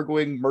money,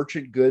 cargoing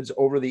merchant goods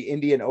over the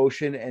Indian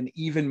Ocean, and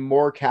even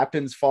more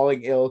captains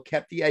falling ill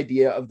kept the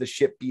idea of the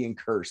ship being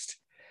cursed.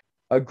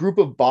 A group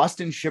of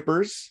Boston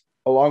shippers,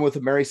 along with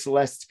the Mary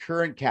Celeste's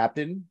current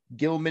captain,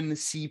 Gilman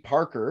C.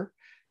 Parker,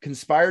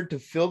 conspired to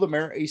fill the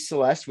Mary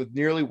Celeste with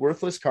nearly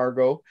worthless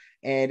cargo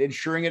and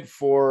insuring it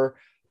for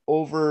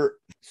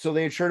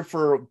they insured it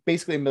for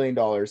basically $1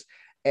 million.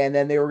 And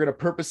then they were going to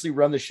purposely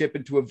run the ship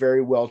into a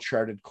very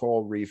well-charted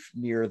coral reef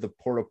near the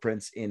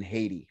Port-au-Prince in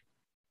Haiti.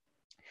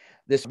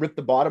 This ripped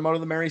the bottom out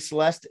of the Mary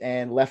Celeste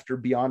and left her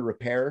beyond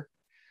repair.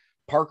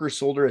 Parker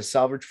sold her as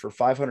salvage for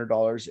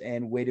 $500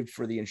 and waited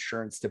for the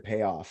insurance to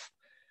pay off.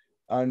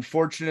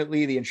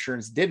 Unfortunately, the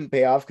insurance didn't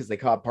pay off because they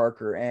caught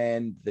Parker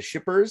and the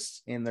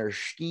shippers in their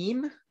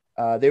scheme.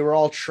 They were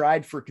all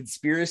tried for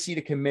conspiracy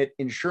to commit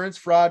insurance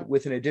fraud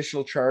with an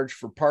additional charge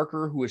for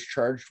Parker, who was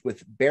charged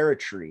with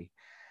barratry.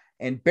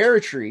 And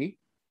barratry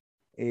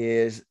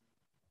is,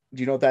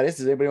 do you know what that is?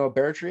 Does anybody know what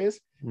barratry is?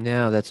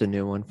 No, that's a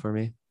new one for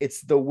me.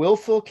 It's the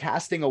willful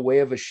casting away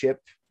of a ship.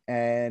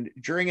 And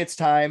during its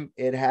time,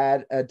 it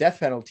had a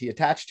death penalty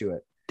attached to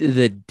it.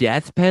 The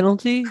death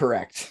penalty?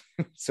 Correct.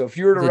 So if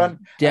you were to run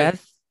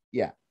death,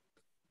 yeah.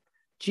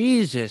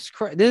 Jesus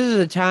Christ, this is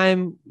a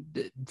time.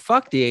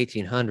 Fuck the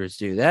 1800s,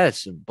 dude.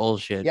 That's some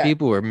bullshit. Yeah.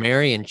 People were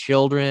marrying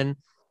children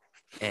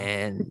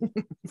and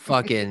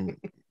fucking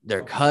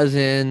their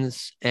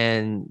cousins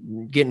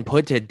and getting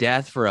put to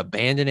death for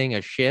abandoning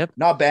a ship.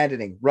 Not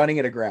abandoning, running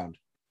it aground,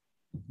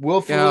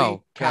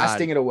 willfully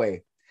casting it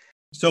away.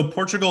 So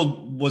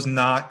Portugal was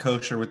not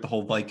kosher with the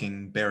whole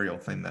Viking burial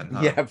thing then,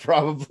 huh? Yeah,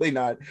 probably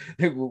not.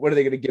 What are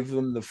they going to give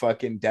them, the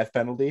fucking death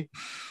penalty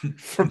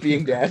for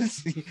being dead?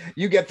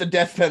 You get the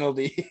death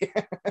penalty.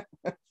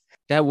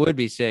 That would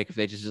be sick if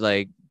they just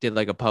did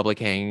a public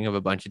hanging of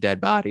a bunch of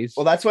dead bodies.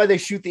 Well, that's why they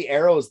shoot the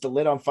arrows, the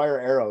lit on fire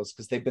arrows,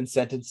 because they've been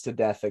sentenced to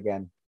death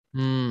again.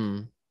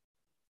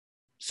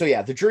 So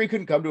yeah, the jury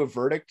couldn't come to a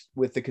verdict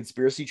with the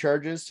conspiracy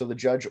charges, so the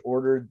judge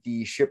ordered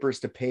the shippers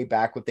to pay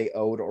back what they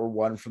owed or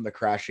won from the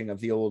crashing of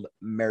the old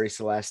Mary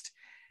Celeste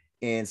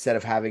instead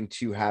of having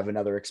to have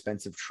another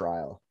expensive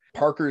trial.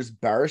 Parker's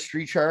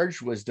barratry charge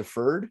was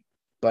deferred,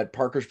 but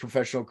Parker's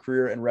professional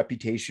career and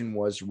reputation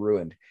was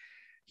ruined.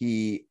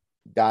 He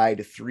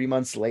died 3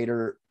 months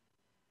later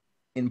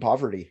in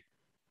poverty.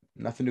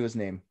 Nothing to his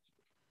name.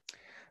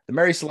 The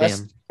Mary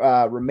Celeste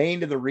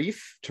remained in the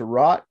reef to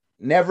rot,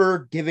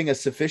 never giving a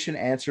sufficient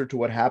answer to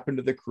what happened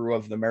to the crew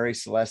of the Mary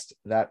Celeste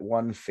that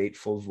one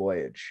fateful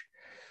voyage.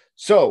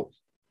 So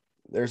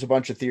there's a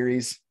bunch of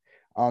theories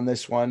on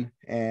this one,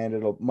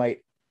 and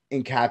might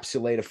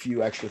encapsulate a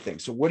few extra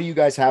things. So what do you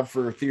guys have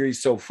for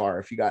theories so far?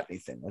 If you got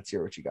anything, let's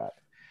hear what you got.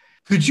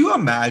 Could you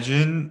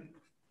imagine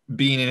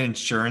being an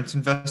insurance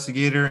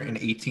investigator in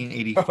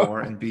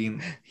 1884 and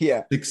being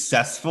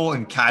successful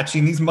in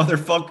catching these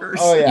motherfuckers?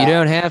 Oh, yeah. You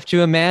don't have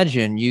to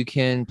imagine. You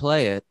can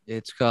play it.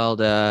 It's called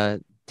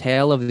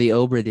Tale of the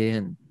Obra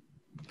Dinn.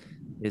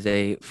 Is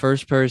a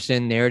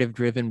first-person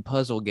narrative-driven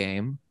puzzle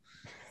game,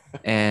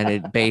 and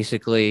it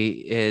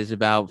basically is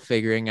about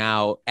figuring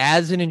out,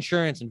 as an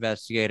insurance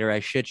investigator, I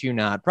shit you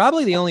not,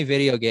 probably the only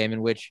video game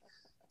in which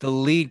the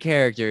lead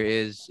character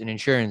is an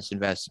insurance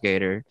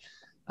investigator,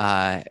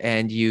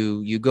 and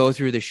you go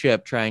through the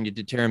ship trying to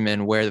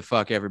determine where the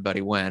fuck everybody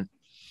went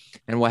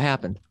and what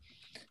happened.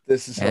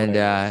 This is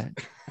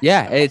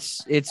yeah,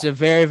 it's a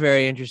very,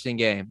 very interesting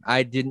game.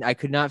 I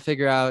could not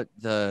figure out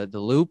the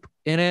loop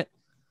in it,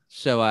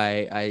 so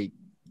I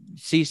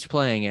ceased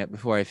playing it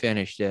before I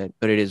finished it,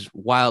 but it is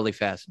wildly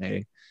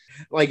fascinating.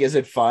 Is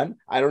it fun?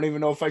 I don't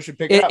even know if I should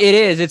pick it up. It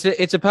is.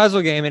 It's a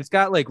puzzle game, and it's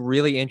got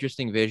really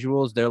interesting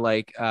visuals.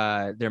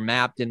 They're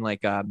mapped in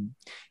it's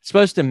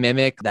supposed to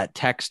mimic that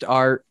text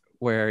art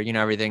where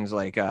everything's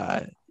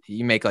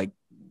you make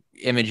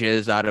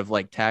images out of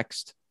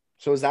text.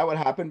 So is that what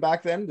happened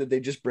back then? Did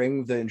they just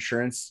bring the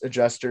insurance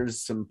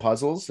adjusters some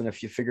puzzles, and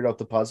if you figured out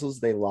the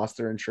puzzles, they lost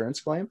their insurance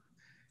claim?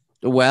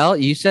 Well,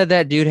 you said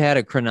that dude had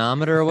a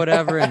chronometer or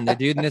whatever, and the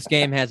dude in this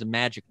game has a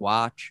magic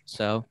watch.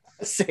 So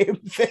same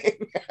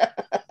thing.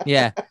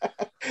 Yeah.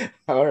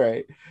 All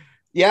right.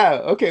 Yeah.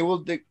 Okay.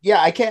 Well,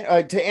 I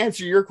can't to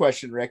answer your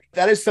question, Rick.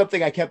 That is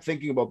something I kept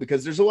thinking about,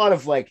 because there's a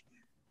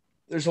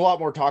lot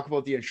more talk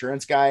about the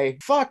insurance guy.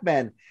 Fuck,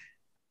 man.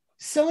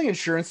 Selling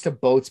insurance to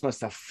boats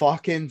must have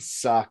fucking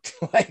sucked.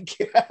 Like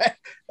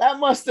that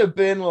must have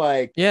been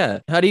like, Yeah.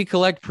 How do you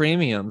collect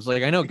premiums?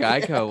 Like I know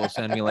Geico will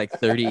send me like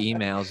 30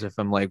 emails if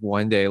I'm like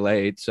one day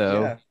late.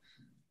 So yeah.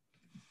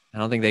 I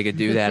don't think they could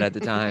do that at the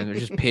time. They're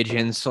just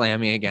pigeons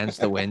slamming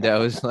against the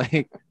windows.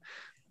 Like,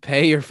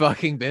 pay your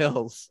fucking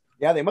bills.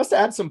 Yeah, they must have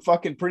had some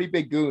fucking pretty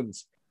big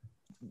goons,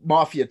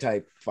 mafia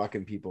type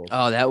fucking people.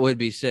 Oh, that would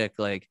be sick.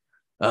 Like,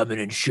 I'm an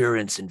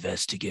insurance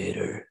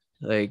investigator.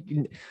 Like,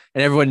 and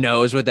everyone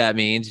knows what that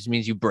means. It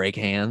means you break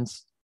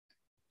hands.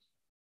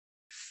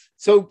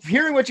 So,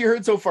 hearing what you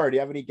heard so far, do you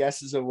have any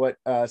guesses of what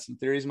some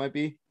theories might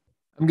be?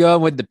 I'm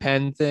going with the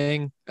pen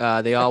thing.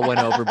 They all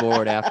went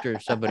overboard after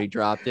somebody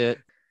dropped it.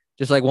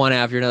 Just like one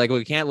after another. Like,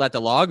 we can't let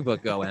the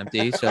logbook go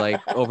empty. So, like,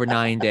 over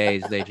 9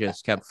 days, they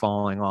just kept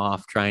falling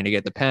off trying to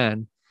get the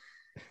pen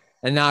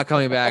and not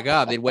coming back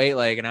up. They'd wait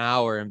like an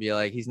hour and be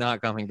like, he's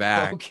not coming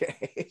back.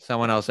 Okay.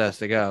 Someone else has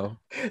to go.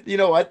 You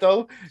know what,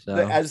 though? So,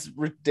 As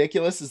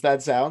ridiculous as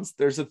that sounds,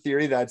 there's a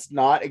theory that's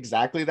not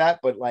exactly that,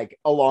 but like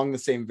along the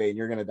same vein.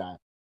 You're going to die.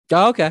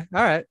 oh, okay.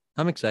 All right.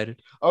 I'm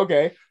excited.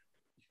 Okay.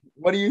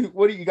 What do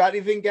you got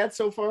anything get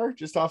so far?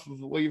 Just off of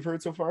what you've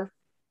heard so far?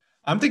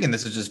 I'm thinking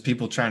this is just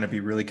people trying to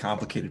be really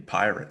complicated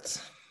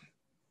pirates.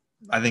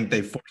 I think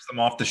they forced them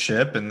off the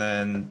ship and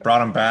then brought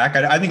them back.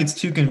 I think it's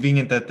too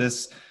convenient that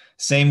this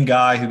same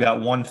guy who got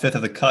 1/5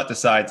 of the cut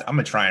decides I'm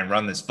gonna try and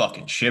run this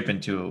fucking ship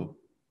into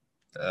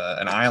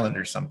an island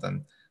or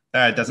something.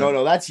 That doesn't.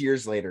 No, that's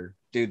years later,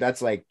 dude.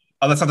 That's like,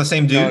 oh, that's not the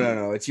same dude.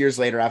 No. It's years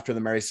later after the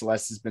Mary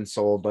Celeste has been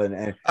sold. But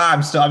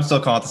I'm still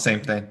calling it the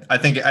same thing. I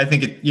think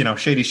it.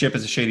 Shady ship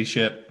is a shady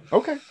ship.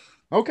 Okay.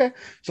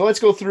 So let's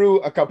go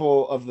through a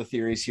couple of the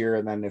theories here,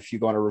 and then if you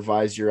want to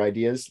revise your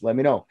ideas, let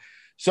me know.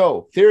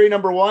 So, theory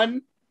number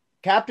 1: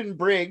 Captain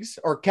Briggs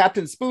or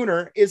Captain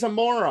Spooner is a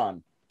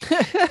moron.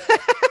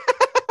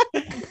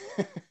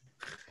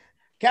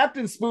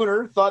 Captain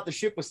Spooner thought the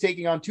ship was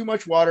taking on too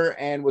much water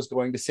and was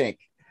going to sink.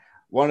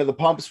 One of the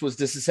pumps was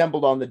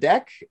disassembled on the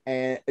deck,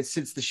 and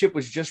since the ship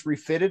was just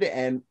refitted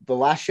and the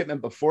last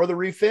shipment before the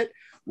refit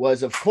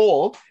was of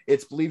coal,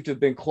 it's believed to have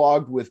been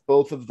clogged with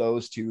both of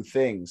those two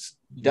things,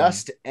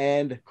 dust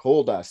and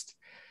coal dust.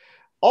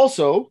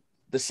 Also,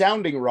 the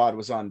sounding rod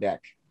was on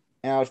deck.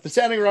 Now, if the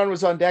sounding rod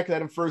was on deck,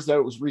 that infers that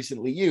it was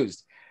recently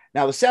used.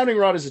 Now, the sounding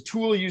rod is a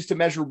tool used to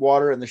measure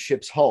water in the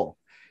ship's hull.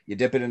 You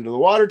dip it into the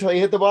water till you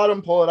hit the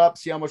bottom, pull it up,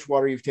 see how much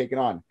water you've taken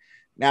on.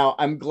 Now,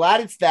 I'm glad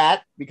it's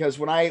that, because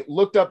when I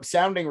looked up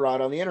sounding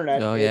rod on the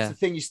internet, it's the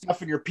thing you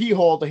stuff in your pee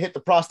hole to hit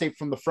the prostate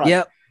from the front.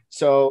 Yep.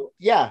 So,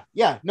 yeah.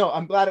 No,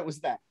 I'm glad it was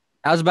that.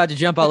 I was about to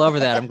jump all over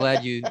that. I'm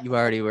glad you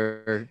already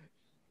were.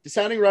 The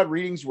sounding rod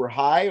readings were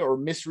high or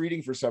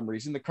misreading for some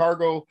reason. The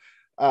cargo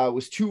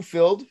was too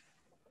filled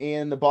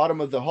in the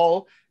bottom of the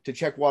hull to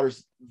check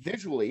waters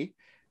visually.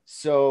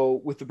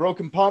 So with the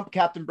broken pump,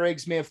 Captain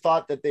Briggs may have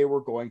thought that they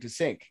were going to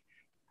sink.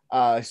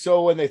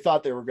 So when they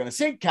thought they were going to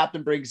sink,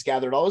 Captain Briggs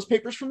gathered all his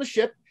papers from the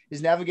ship,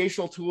 his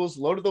navigational tools,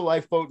 loaded the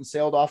lifeboat, and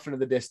sailed off into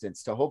the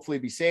distance to hopefully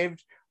be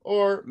saved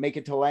or make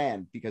it to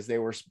land, because they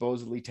were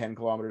supposedly 10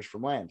 kilometers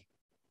from land,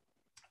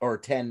 or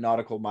 10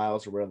 nautical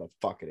miles, or whatever the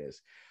fuck it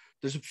is.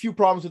 There's a few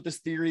problems with this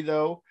theory,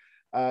 though.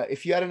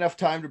 If you had enough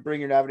time to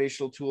bring your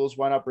navigational tools,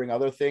 why not bring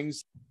other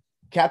things?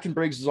 Captain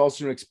Briggs was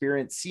also an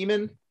experienced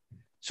seaman.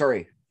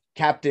 Sorry,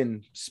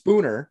 Captain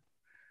Spooner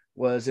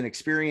was an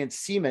experienced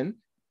seaman.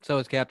 So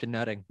is Captain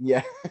Nutting.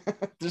 Yeah,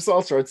 there's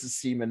all sorts of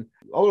seamen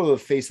all over the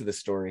face of the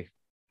story.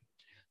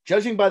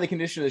 Judging by the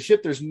condition of the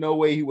ship, there's no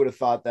way he would have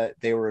thought that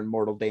they were in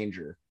mortal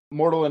danger.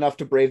 Mortal enough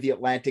to brave the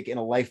Atlantic in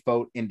a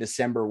lifeboat in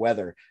December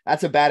weather.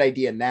 That's a bad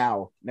idea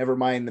now. Never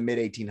mind the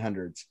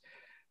mid-1800s.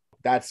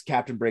 That's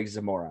Captain Briggs is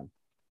a moron.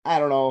 I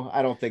don't know.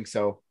 I don't think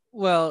so.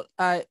 Well,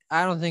 I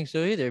don't think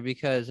so either,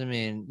 because, I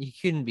mean, you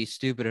couldn't be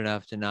stupid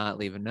enough to not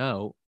leave a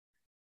note,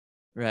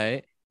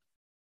 right?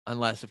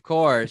 Unless, of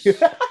course,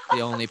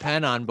 the only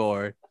pen on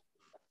board.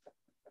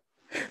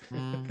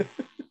 You're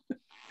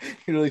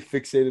really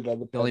fixated on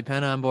the pen. The only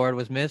pen on board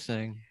was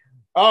missing.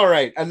 All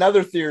right.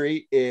 Another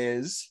theory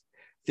is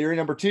theory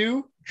number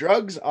 2.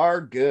 Drugs are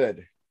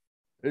good.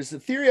 There's a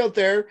theory out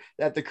there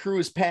that the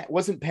crew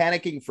wasn't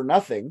panicking for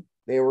nothing.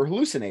 They were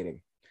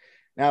hallucinating.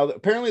 Now,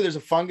 apparently there's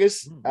a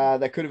fungus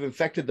that could have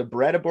infected the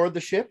bread aboard the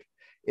ship.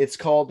 It's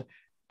called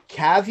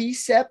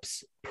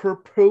Caviceps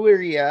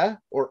purpurea,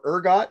 or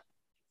ergot.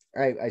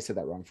 I said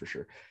that wrong for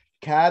sure.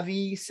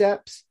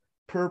 Caviceps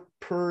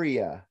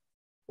purpurea,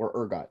 or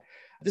ergot.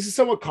 This is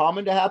somewhat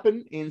common to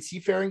happen in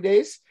seafaring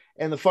days,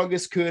 and the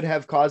fungus could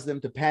have caused them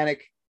to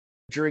panic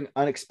during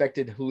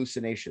unexpected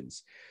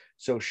hallucinations.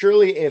 So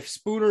surely if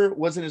Spooner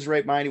wasn't in his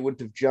right mind, he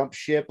wouldn't have jumped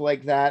ship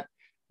like that.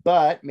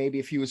 But maybe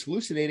if he was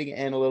hallucinating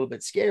and a little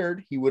bit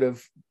scared, he would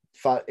have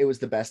thought it was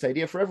the best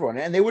idea for everyone.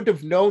 And they wouldn't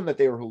have known that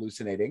they were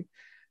hallucinating.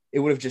 It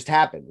would have just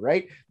happened,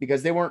 right?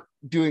 Because they weren't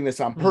doing this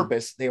on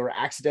purpose. They were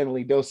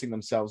accidentally dosing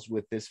themselves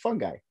with this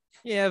fungi.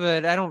 Yeah,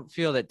 but I don't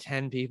feel that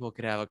 10 people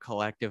could have a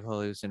collective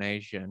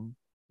hallucination.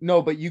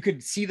 No, but you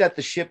could see that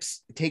the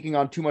ship's taking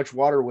on too much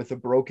water with a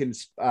broken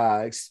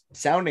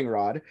sounding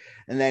rod.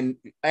 And then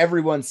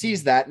everyone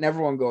sees that and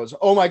everyone goes,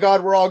 oh my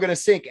God, we're all going to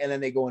sink. And then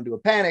they go into a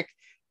panic,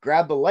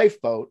 grab the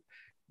lifeboat,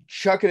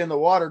 chuck it in the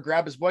water,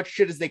 grab as much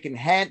shit as they can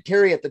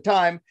carry at the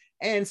time,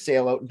 and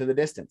sail out into the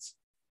distance.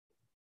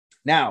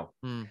 Now,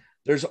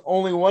 there's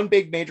only one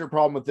big major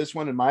problem with this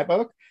one in my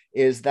book,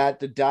 is that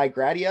the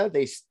Digradia,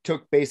 they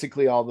took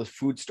basically all the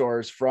food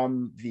stores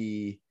from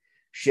the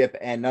ship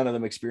and none of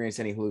them experienced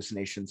any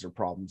hallucinations or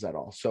problems at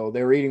all. So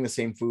they were eating the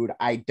same food.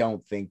 I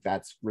don't think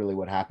that's really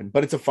what happened,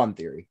 but it's a fun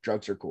theory.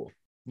 Drugs are cool.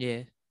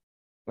 Yeah.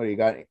 What do you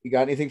got? You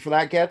got anything for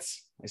that,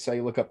 Getz? I saw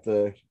you look up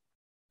the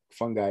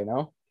fun guy,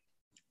 no?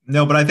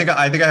 No, but I think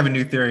I have a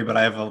new theory, but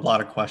I have a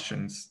lot of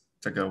questions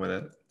to go with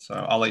it. So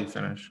I'll let you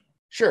finish.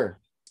 Sure.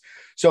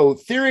 So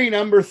theory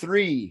number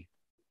 3,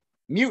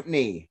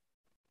 mutiny.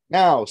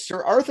 Now,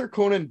 Sir Arthur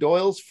Conan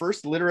Doyle's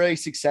first literary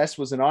success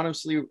was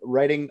anonymously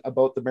writing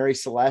about the Mary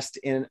Celeste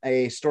in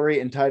a story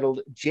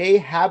entitled J.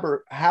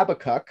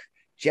 Habakkuk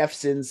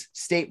Jeffson's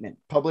Statement,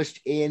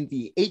 published in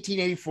the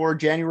 1884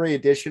 January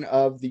edition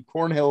of the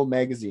Cornhill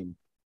magazine.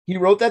 He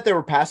wrote that there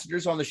were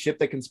passengers on the ship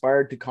that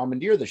conspired to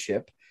commandeer the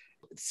ship,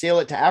 sail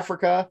it to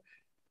Africa,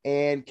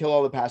 and kill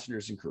all the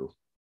passengers and crew.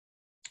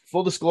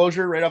 Full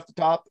disclosure, right off the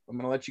top, I'm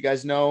going to let you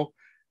guys know,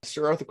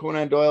 Sir Arthur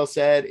Conan Doyle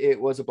said it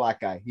was a black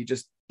guy. He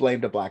just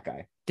blamed a black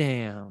guy.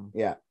 Damn.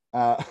 Yeah.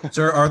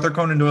 Sir Arthur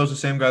Conan Doyle is the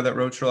same guy that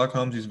wrote Sherlock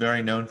Holmes. He's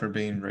very known for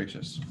being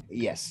racist.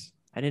 Yes.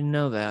 I didn't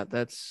know that.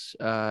 That's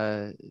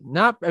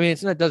not, I mean,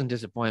 it doesn't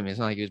disappoint me. It's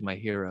not like he was my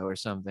hero or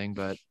something,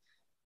 but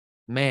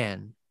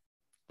man,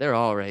 they're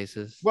all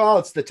racist. Well,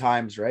 it's the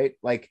times, right?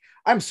 Like,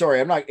 I'm sorry,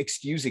 I'm not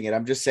excusing it.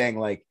 I'm just saying,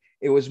 like,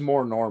 it was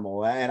more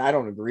normal, and I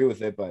don't agree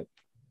with it, but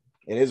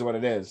it is what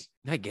it is.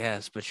 I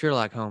guess, but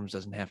Sherlock Holmes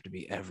doesn't have to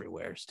be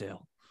everywhere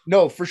still.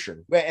 No, for sure.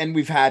 And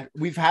we've had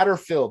our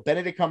fill.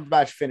 Benedict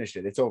Cumberbatch finished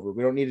it. It's over.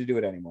 We don't need to do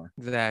it anymore.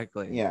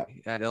 Exactly. Yeah.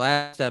 The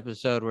last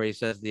episode where he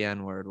says the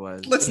N-word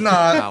was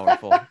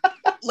powerful.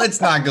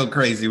 Let's not go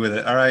crazy with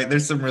it. All right.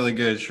 There's some really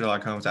good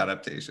Sherlock Holmes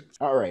adaptations.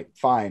 All right,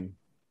 fine.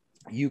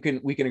 We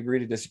can agree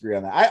to disagree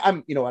on that.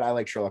 I'm you know what? I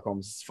like Sherlock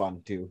Holmes. It's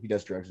fun too. He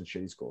does drugs and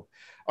shit. He's cool.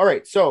 All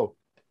right. So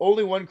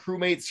only one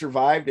crewmate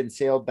survived and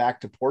sailed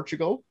back to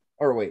Portugal.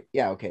 Or wait,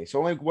 yeah, okay. So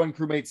only one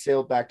crewmate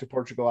sailed back to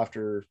Portugal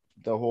after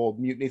the whole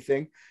mutiny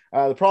thing.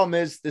 The problem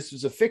is this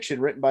was a fiction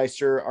written by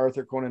Sir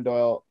Arthur Conan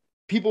Doyle.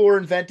 People were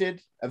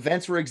invented,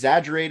 events were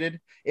exaggerated,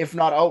 if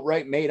not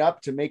outright made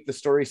up to make the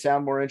story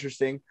sound more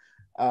interesting.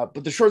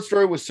 But the short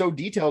story was so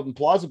detailed and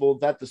plausible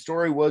that the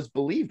story was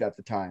believed at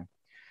the time.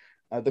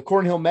 The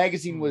Cornhill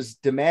magazine was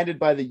demanded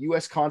by the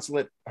U.S.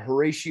 consulate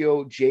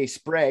Horatio J.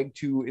 Sprague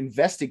to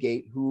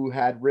investigate who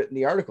had written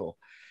the article.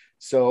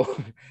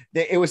 So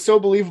it was so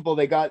believable,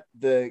 they got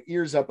the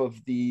ears up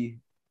of the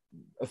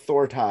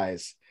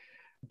authorities.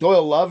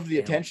 Doyle loved the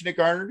attention it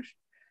garnered.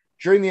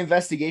 During the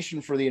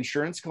investigation for the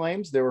insurance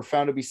claims, there were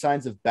found to be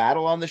signs of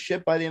battle on the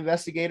ship by the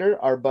investigator,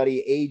 our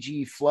buddy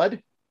A.G.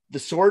 Flood. The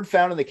sword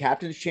found in the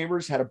captain's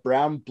chambers had a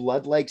brown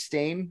blood-like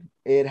stain.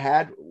 It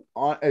had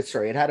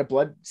a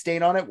blood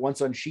stain on it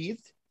once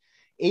unsheathed.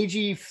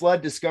 A.G.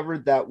 Flood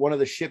discovered that one of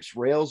the ship's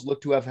rails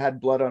looked to have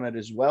had blood on it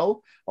as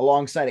well,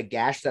 alongside a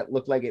gash that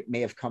looked like it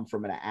may have come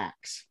from an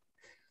axe.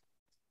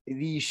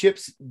 The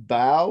ship's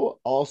bow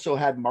also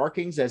had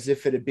markings as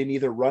if it had been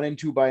either run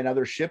into by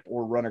another ship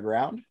or run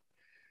aground.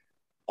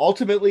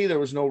 Ultimately, there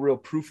was no real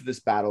proof of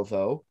this battle,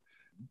 though,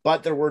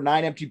 but there were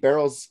 9 empty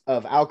barrels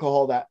of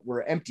alcohol that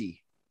were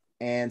empty.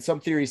 And some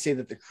theories say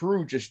that the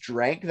crew just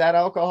drank that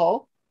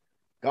alcohol,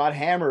 got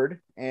hammered,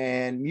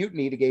 and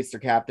mutinied against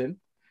their captain.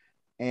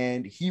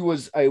 And he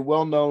was a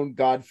well-known,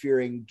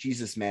 God-fearing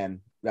Jesus man,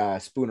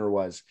 Spooner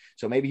was.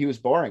 So maybe he was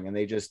boring, and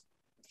they just,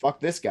 fuck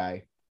this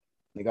guy.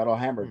 They got all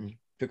hammered,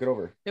 took it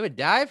over. They would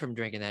die from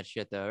drinking that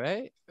shit, though,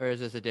 right? Or is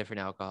this a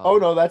different alcohol? Oh,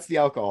 no, that's the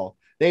alcohol.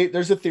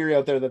 There's a theory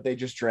out there that they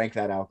just drank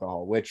that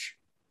alcohol, which,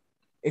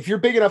 if you're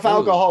big enough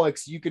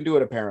alcoholics, you can do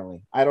it,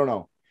 apparently. I don't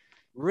know.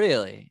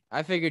 Really?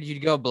 I figured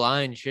you'd go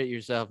blind, shit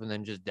yourself, and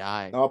then just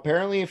die. No,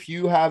 apparently, if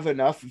you have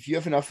enough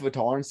of a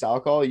tolerance to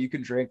alcohol, you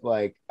can drink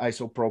like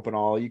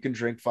isopropanol, you can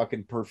drink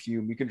fucking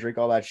perfume, you can drink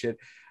all that shit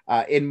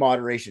in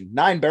moderation.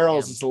 9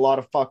 barrels is a lot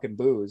of fucking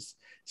booze.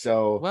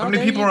 So how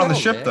many people are on the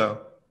ship, though?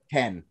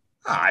 10.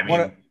 I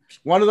mean,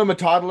 one of them a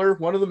toddler,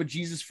 one of them a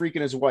Jesus freak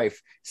and his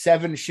wife.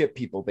 7 ship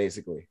people,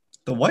 basically.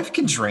 The wife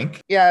can drink.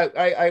 Yeah,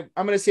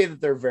 I'm gonna say that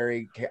they're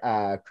very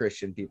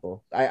Christian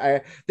people.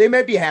 They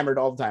might be hammered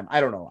all the time. I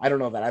don't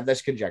know that.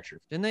 That's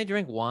conjecture. Didn't they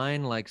drink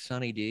wine like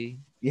Sonny D?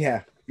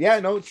 Yeah.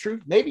 No, it's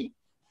true. Maybe.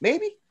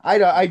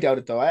 I doubt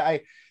it though.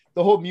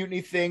 The whole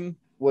mutiny thing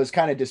was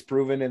kind of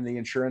disproven in the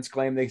insurance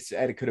claim. They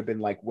said it could have been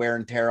like wear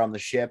and tear on the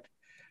ship.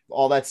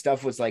 All that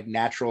stuff was like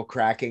natural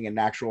cracking and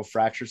natural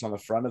fractures on the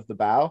front of the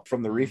bow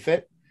from the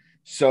refit.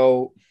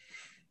 So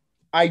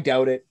I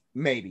doubt it.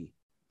 Maybe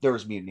there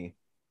was mutiny.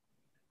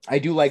 I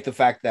do like the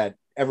fact that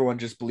everyone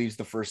just believes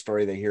the first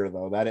story they hear,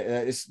 though. That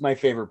is my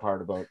favorite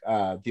part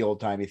about the old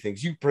timey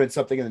things. You print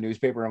something in the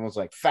newspaper and everyone's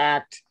like,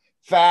 fact.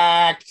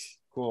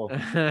 Cool.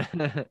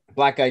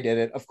 Black guy did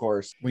it, of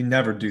course. We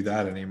never do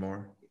that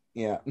anymore.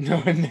 Yeah.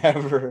 No,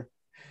 never.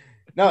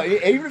 No,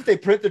 even if they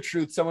print the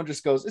truth, someone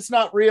just goes, it's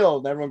not real.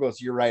 And everyone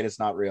goes, you're right, it's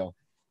not real.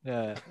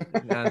 Yeah,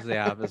 that's the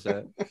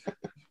opposite.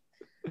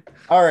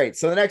 All right.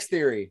 So the next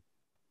theory,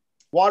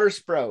 water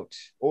sprout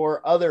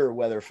or other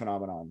weather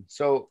phenomenon.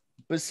 So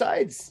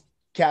besides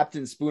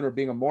Captain Spooner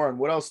being a moron,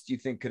 what else do you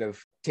think could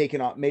have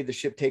made the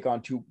ship take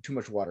on too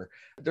much water?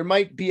 There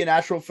might be a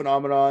natural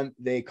phenomenon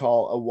they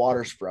call a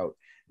water sprout.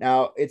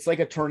 Now, it's like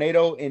a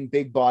tornado in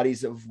big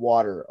bodies of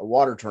water, a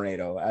water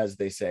tornado, as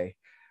they say.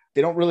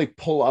 They don't really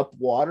pull up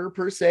water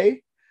per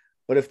se,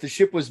 but if the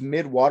ship was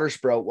mid water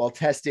sprout while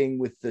testing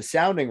with the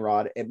sounding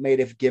rod, it may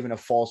have given a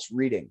false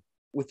reading.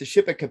 With the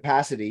ship at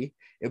capacity,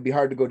 it would be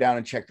hard to go down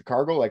and check the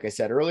cargo, like I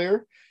said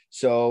earlier.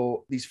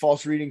 So these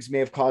false readings may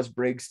have caused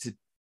Briggs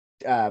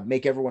to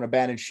make everyone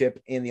abandon ship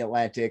in the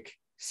Atlantic,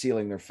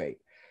 sealing their fate.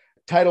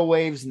 Tidal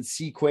waves and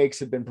sea quakes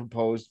have been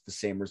proposed, the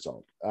same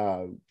result.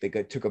 They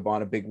took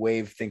on a big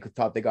wave,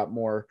 thought they got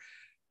more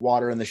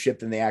water in the ship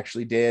than they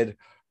actually did,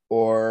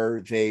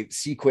 or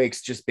sea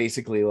quakes just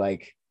basically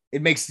like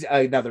it makes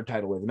another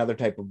tidal wave, another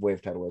type of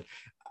wave, tidal wave.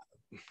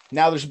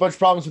 Now there's a bunch of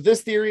problems with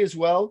this theory as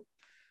well.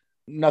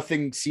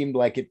 Nothing seemed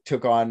like it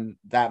took on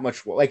that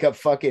much, like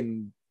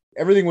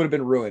everything would have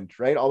been ruined,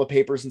 right? All the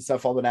papers and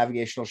stuff, all the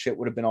navigational shit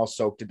would have been all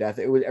soaked to death.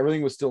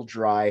 Everything was still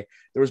dry.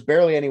 There was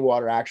barely any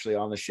water actually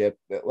on the ship.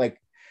 Like,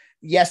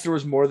 yes, there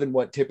was more than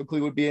what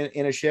typically would be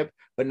in a ship,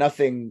 but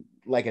nothing,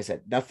 like I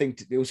said,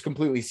 it was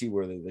completely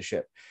seaworthy, the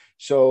ship.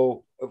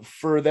 So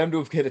for them to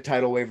have hit a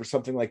tidal wave or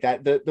something like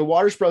that, the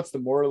water sprout's the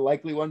more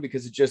likely one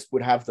because it just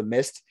would have the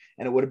mist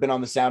and it would have been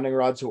on the sounding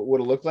rod. So it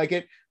would have looked like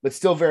it, but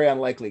still very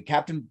unlikely.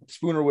 Captain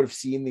Spooner would have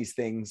seen these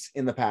things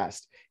in the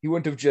past. He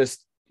wouldn't have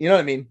just, you know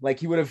what I mean? Like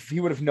he would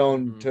have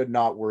known to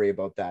not worry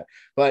about that.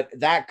 But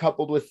that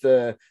coupled with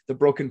the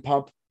broken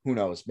pump, who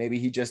knows? Maybe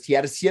he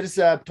had his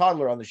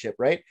toddler on the ship,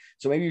 right?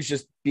 So maybe he was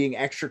just being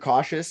extra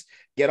cautious.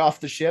 Get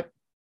off the ship,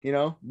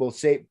 we'll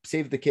save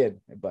the kid.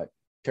 But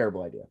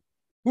terrible idea.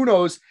 Who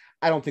knows?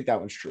 I don't think that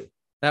one's true.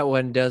 That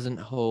one doesn't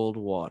hold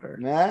water.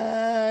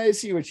 I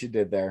see what you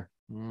did there.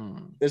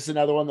 This is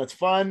another one that's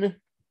fun.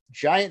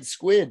 Giant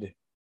squid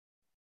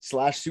 /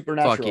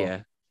 supernatural. Fuck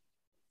yeah.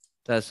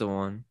 That's the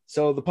one.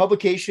 So the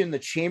publication, the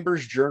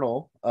Chambers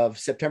Journal of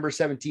September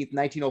 17th,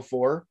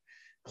 1904,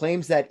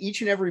 claims that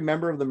each and every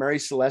member of the Mary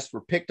Celeste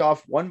were picked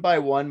off one by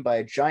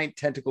a giant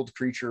tentacled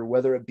creature,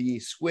 whether it be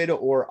squid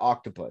or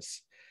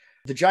octopus.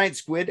 The giant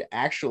squid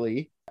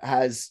actually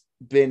has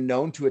been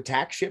known to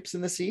attack ships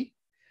in the sea.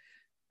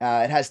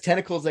 It has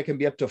tentacles that can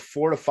be up to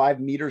 4 to 5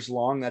 meters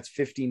long. That's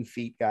 15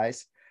 feet,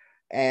 guys.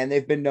 And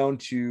they've been known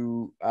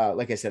to,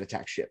 like I said,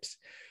 attack ships.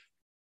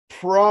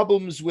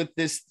 Problems with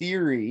this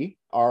theory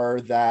are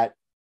that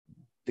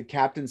the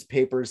captain's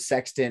papers,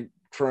 sextant,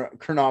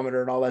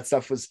 chronometer, and all that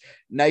stuff was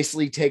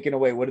nicely taken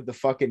away. What did the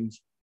fucking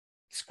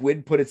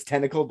squid put its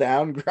tentacle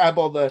down, grab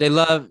all the...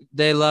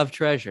 They love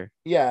treasure.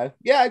 Yeah,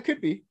 it could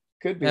be.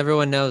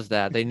 Everyone knows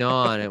that. They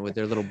gnaw on it with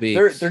their little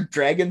beaks. They're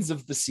dragons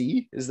of the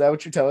sea. Is that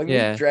what you're telling me?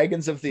 Yeah.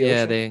 Dragons of the ocean.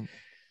 Yeah,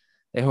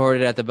 they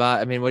hoard it at the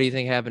bottom. I mean, what do you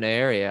think happened to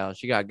Ariel?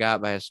 She got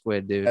by a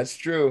squid, dude. That's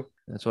true.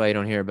 That's why you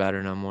don't hear about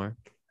her no more.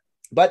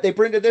 But they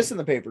printed this in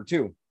the paper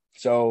too.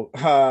 So,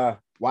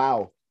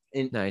 wow.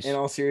 Nice. In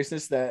all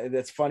seriousness,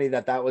 that's funny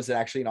that was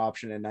actually an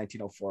option in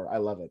 1904. I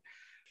love it.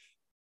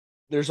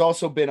 There's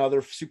also been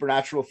other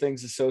supernatural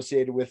things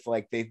associated with,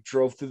 like, they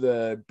drove through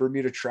the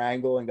Bermuda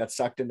Triangle and got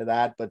sucked into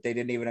that, but they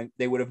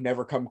would have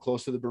never come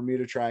close to the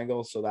Bermuda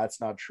Triangle. So that's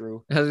not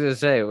true. I was going to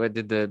say, what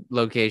did the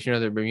location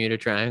of the Bermuda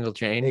Triangle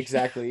change?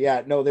 Exactly.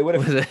 Yeah, no, they would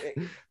have,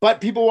 but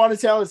people want to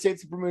tell and say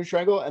it's the Bermuda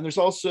Triangle. And there's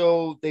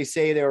also, they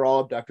say they were all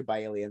abducted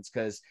by aliens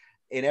because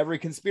in every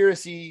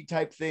conspiracy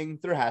type thing,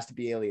 there has to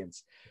be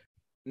aliens.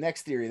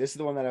 Next theory. This is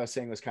the one that I was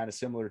saying was kind of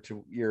similar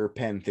to your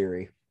pen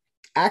theory.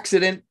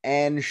 Accident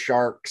and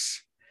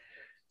sharks.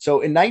 So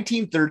in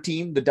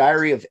 1913, the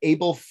diary of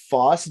Abel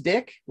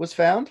Fosdick was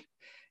found.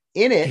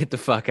 In it, get the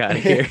fuck out of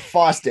here.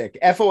 Fosdick,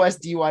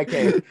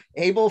 Fosdyk,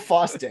 Abel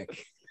Fosdick.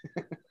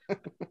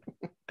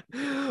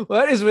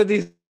 What is with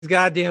these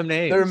goddamn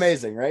names? They're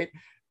amazing, right?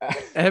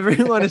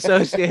 Everyone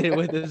associated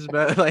with this,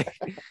 but like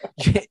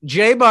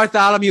J.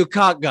 Bartholomew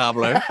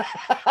Cockgobbler.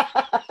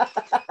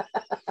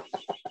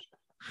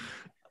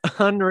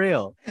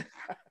 Unreal.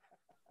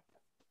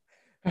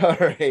 All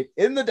right.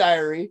 In the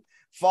diary,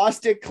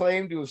 Fosdick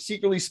claimed to have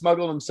secretly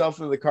smuggled himself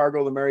into the cargo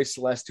of the Mary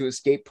Celeste to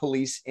escape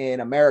police in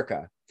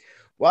America.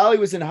 While he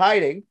was in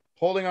hiding,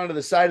 holding onto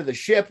the side of the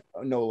ship,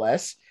 no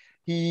less,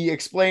 he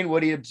explained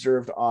what he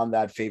observed on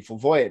that fateful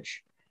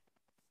voyage.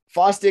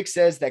 Fosdick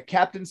says that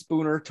Captain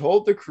Spooner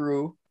told the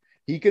crew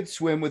he could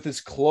swim with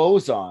his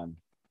clothes on.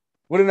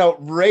 What an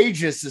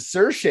outrageous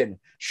assertion.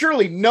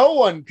 Surely no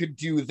one could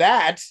do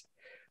that.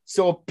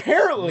 So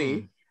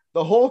apparently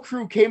the whole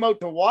crew came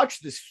out to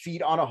watch this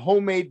feat on a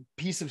homemade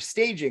piece of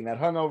staging that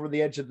hung over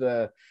the edge of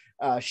the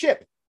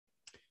ship.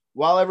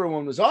 While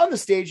everyone was on the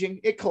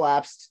staging, it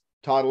collapsed,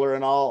 toddler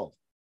and all.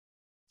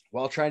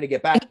 While trying to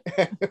get back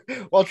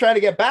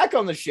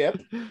on the ship,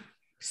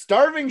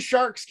 Starving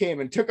sharks came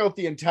and took out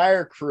the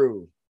entire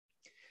crew.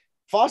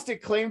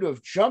 Fosdick claimed to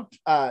have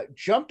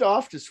jumped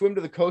off to swim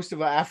to the coast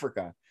of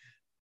Africa.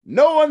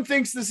 No one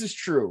thinks this is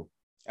true.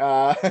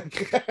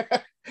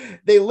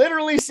 They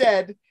literally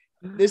said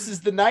this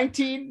is the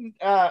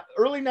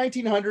early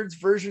 1900s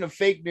version of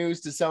fake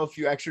news to sell a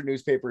few extra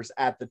newspapers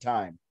at the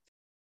time.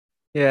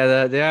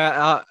 Yeah,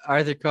 the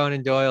Arthur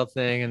Conan Doyle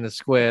thing and the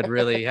squid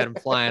really had him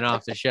flying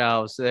off the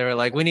shelves. So they were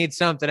like, we need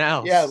something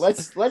else. Yeah,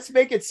 let's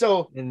make it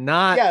so. And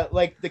not. Yeah,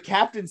 like the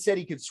captain said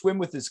he could swim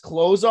with his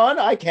clothes on.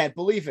 I can't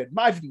believe it.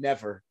 I've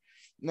never.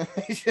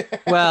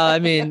 Well, I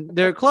mean,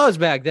 their clothes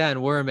back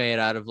then were made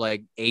out of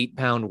like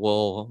 8-pound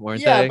wool, weren't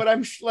they? Yeah, but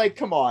I'm like,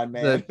 come on,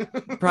 man.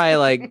 Probably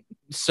like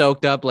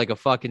soaked up like a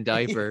fucking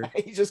diaper.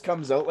 Yeah, he just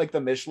comes out like the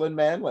Michelin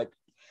Man, like,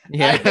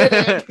 yeah. I did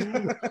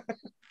it.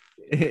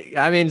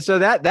 I mean, so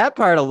that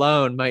part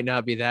alone might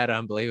not be that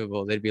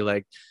unbelievable. They'd be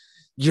like,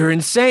 "You're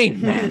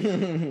insane,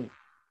 man.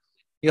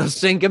 You'll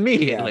sink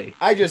immediately."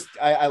 Yeah.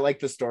 I like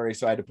the story,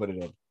 so I had to put it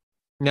in.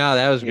 No,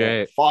 that was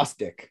great.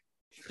 Fosdick.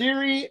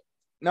 Theory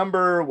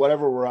number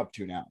whatever we're up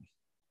to now.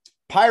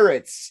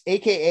 Pirates,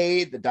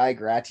 aka the Di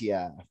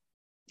Gratia.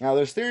 Now,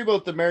 there's theory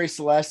about the Mary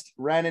Celeste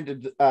ran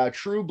into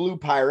true blue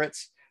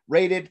pirates,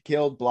 raided,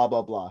 killed, blah,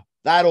 blah, blah.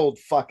 That old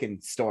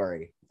fucking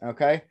story.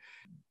 Okay.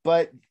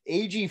 But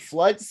A.G.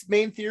 Flood's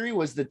main theory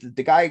was that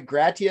the Di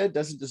Gratia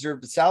doesn't deserve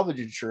the salvage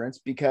insurance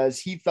because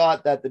he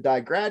thought that the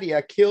Di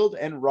Gratia killed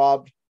and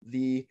robbed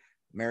the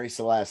Mary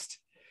Celeste.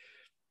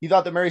 He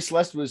thought the Mary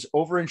Celeste was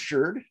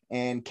overinsured,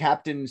 and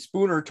Captain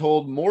Spooner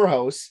told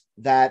Morehouse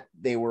that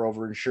they were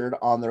overinsured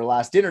on their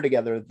last dinner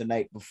together the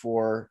night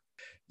before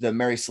the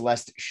Mary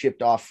Celeste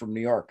shipped off from New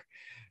York.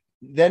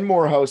 Then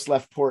Morehouse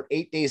left port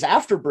 8 days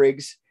after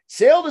Briggs,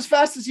 sailed as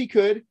fast as he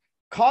could,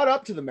 caught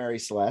up to the Mary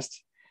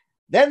Celeste.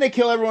 Then they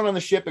kill everyone on the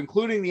ship,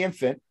 including the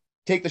infant,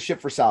 take the ship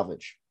for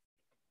salvage.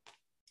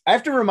 I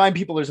have to remind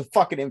people there's a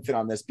fucking infant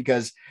on this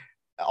because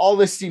all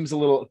this seems a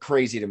little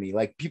crazy to me.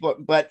 Like people,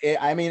 but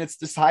it's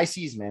this high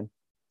seas, man.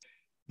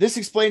 This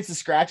explains the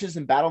scratches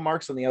and battle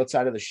marks on the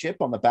outside of the ship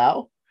on the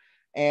bow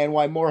and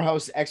why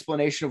Morehouse's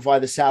explanation of why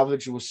the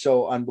salvage was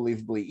so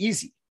unbelievably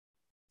easy.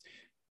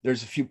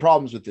 There's a few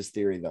problems with this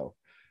theory, though.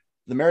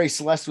 The Mary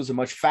Celeste was a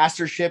much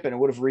faster ship and it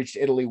would have reached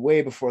Italy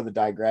way before the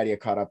Di Gratia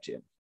caught up to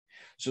him.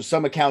 So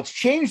some accounts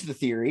changed the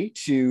theory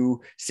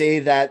to say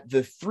that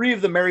the 3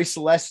 of the Mary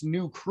Celeste's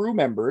new crew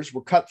members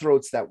were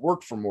cutthroats that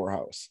worked for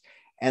Morehouse.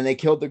 And they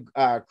killed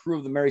the crew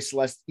of the Mary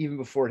Celeste even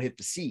before it hit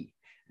the sea.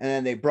 And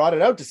then they brought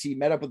it out to sea,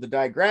 met up with the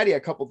Di Gratia a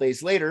couple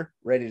days later,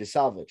 ready to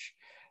salvage.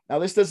 Now,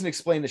 this doesn't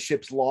explain the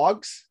ship's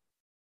logs.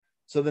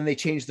 So then they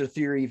changed their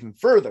theory even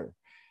further.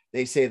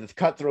 They say that the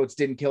cutthroats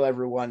didn't kill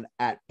everyone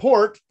at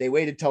port. They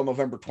waited till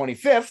November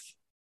 25th.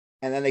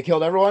 And then they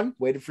killed everyone,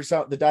 waited for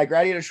the Di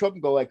Gratia to show up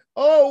and go like,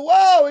 oh,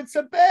 wow, it's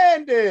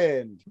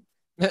abandoned.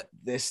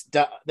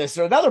 There's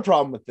another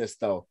problem with this,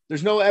 though.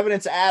 There's no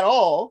evidence at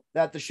all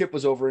that the ship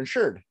was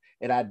overinsured.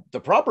 It had the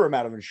proper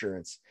amount of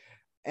insurance.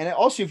 And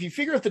also, if you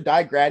figure if the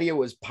Di Gratia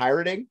was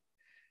pirating,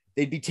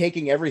 they'd be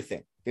taking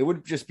everything. They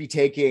wouldn't just be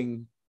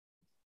taking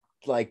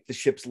like the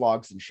ship's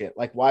logs and shit.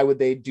 Like, why would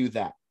they do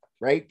that?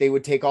 Right? They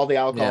would take all the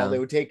alcohol. Yeah. They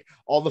would take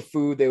all the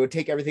food. They would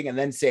take everything and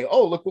then say,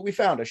 oh, look what we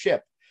found, a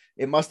ship.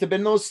 It must have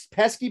been those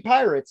pesky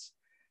pirates.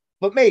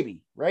 But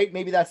maybe, right?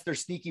 Maybe that's their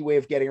sneaky way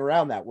of getting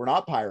around that. We're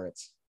not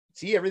pirates.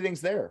 See,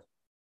 everything's there.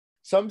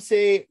 Some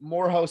say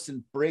Morehouse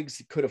and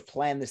Briggs could have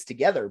planned this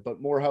together,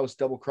 but Morehouse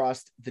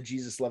double-crossed the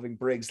Jesus-loving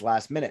Briggs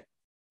last minute.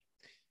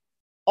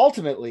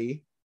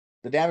 Ultimately,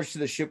 the damage to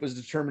the ship was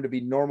determined to be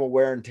normal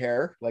wear and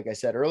tear, like I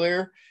said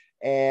earlier,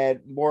 and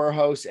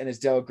Morehouse and his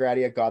Di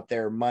Gratia got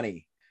their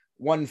money.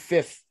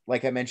 1/5,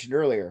 like I mentioned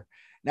earlier.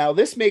 Now,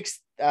 this makes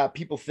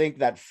people think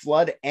that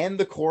Flood and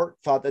the court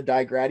thought the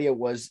Di Gratia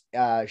was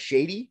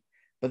shady,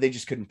 but they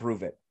just couldn't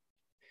prove it.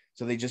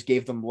 So they just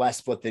gave them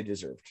less what they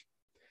deserved.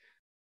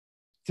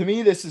 To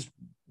me,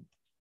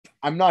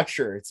 I'm not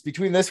sure. It's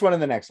between this one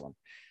and the next one.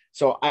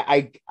 So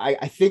I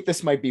think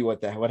this might be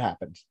what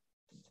happened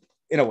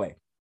in a way.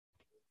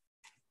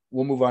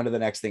 We'll move on to the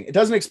next thing. It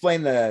doesn't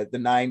explain the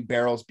 9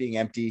 barrels being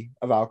empty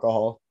of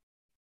alcohol.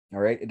 All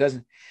right. It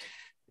doesn't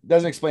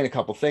explain a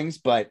couple things,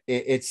 but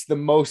makes the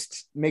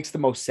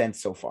most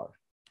sense so far.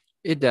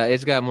 It does.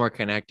 It's got more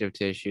connective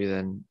tissue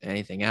than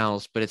anything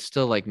else, but it's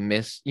still like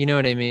you know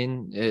what I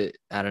mean?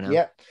 I don't know.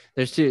 Yeah.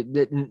 There's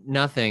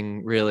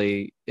nothing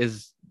really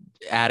is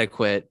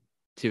adequate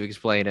to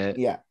explain it.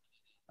 Yeah.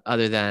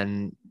 Other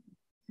than,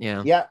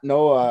 Yeah.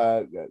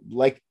 No,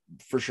 like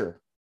for sure.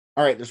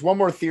 All right. There's one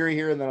more theory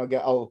here and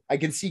then I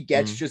can see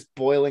Getch just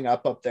boiling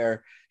up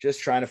there,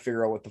 just trying to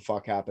figure out what the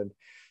fuck happened.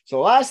 So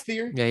last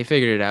theory. Yeah, he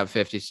figured it out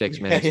 56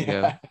 minutes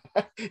ago.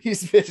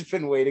 He's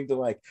been waiting to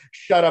like,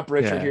 shut up,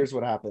 Richard. Yeah. Here's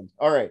what happened.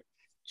 All right.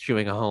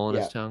 Chewing a hole in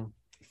his tongue.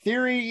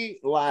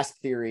 Last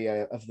theory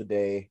of the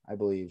day, I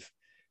believe.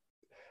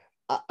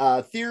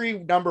 Theory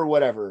number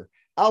whatever.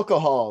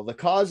 Alcohol, the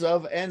cause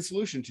of and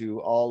solution to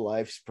all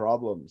life's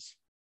problems.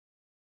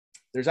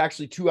 There's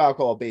actually 2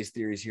 alcohol-based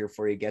theories here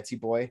for you, Getsy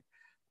boy.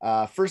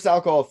 First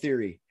alcohol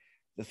theory,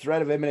 the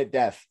threat of imminent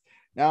death.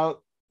 Now,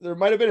 there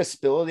might have been a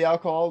spill of the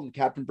alcohol, and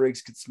Captain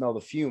Briggs could smell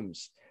the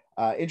fumes.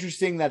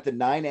 Interesting that the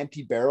 9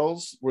 empty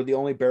barrels were the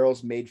only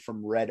barrels made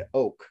from red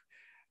oak.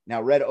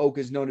 Now, red oak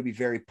is known to be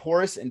very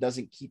porous and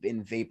doesn't keep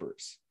in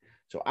vapors.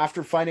 So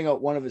after finding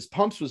out one of his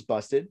pumps was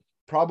busted,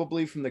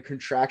 probably from the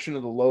contraction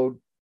of the load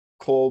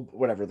coal,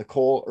 whatever,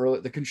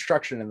 the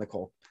construction in the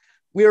coal.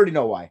 We already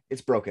know why.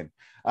 It's broken.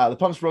 The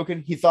pump's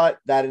broken. He thought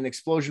that an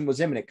explosion was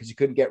imminent because he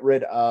couldn't get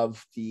rid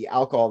of the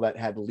alcohol that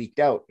had leaked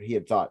out, he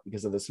had thought,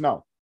 because of the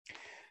smell.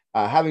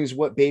 Having his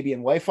baby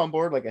and wife on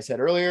board, like I said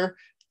earlier,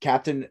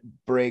 Captain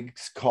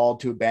Briggs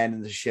called to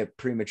abandon the ship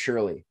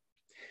prematurely.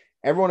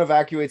 Everyone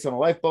evacuates on a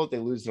lifeboat. They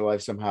lose their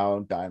life somehow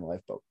and die in the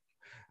lifeboat.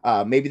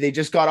 Maybe they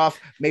just got off.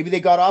 Maybe they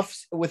got off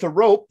with a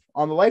rope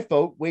on the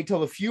lifeboat, wait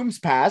till the fumes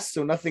pass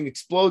so nothing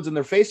explodes in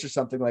their face or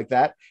something like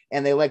that,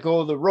 and they let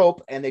go of the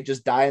rope and they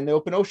just die in the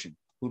open ocean.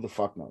 Who the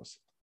fuck knows?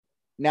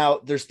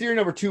 Now, there's theory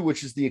number 2,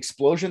 which is the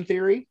explosion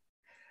theory.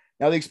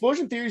 Now, the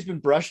explosion theory has been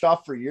brushed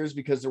off for years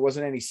because there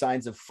wasn't any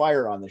signs of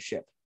fire on the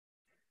ship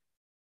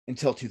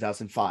until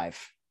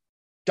 2005.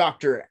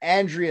 Dr.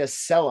 Andrea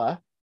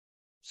Sella,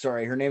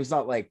 sorry, her name's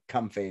not like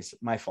Cumface,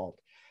 my fault.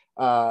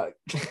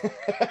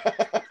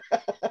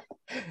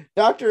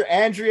 Dr.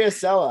 Andrea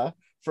Sella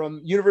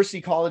from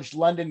University College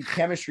London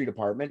Chemistry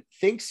Department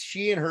thinks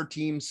she and her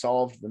team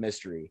solved the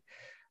mystery.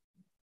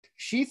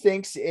 She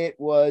thinks it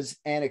was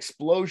an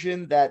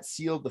explosion that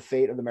sealed the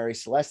fate of the Mary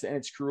Celeste and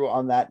its crew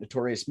on that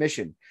notorious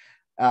mission.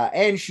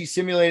 And she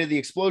simulated the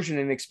explosion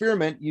in an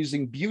experiment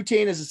using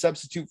butane as a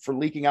substitute for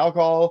leaking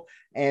alcohol.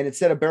 And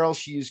instead of barrels,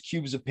 she used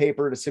cubes of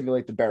paper to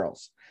simulate the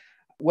barrels.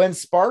 When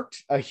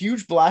sparked, a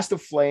huge blast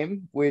of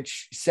flame,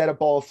 which set a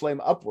ball of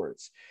flame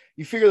upwards.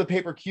 You figure the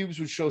paper cubes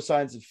would show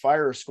signs of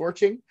fire or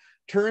scorching.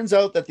 Turns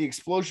out that the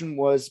explosion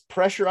was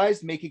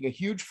pressurized, making a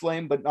huge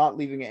flame, but not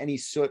leaving any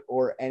soot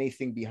or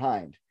anything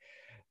behind.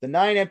 The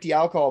 9 empty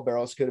alcohol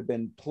barrels could have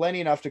been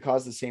plenty enough to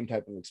cause the same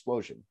type of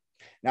explosion.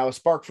 Now, a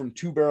spark from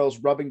 2 barrels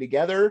rubbing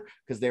together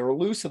because they were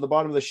loose on the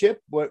bottom of the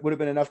ship would have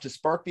been enough to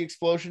spark the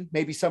explosion.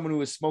 Maybe someone who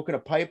was smoking a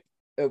pipe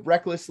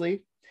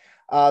recklessly.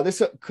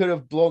 This could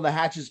have blown the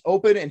hatches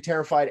open and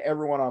terrified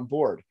everyone on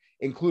board,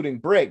 including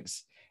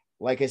Briggs.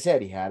 Like I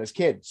said, he had his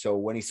kid. So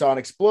when he saw an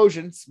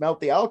explosion, smelt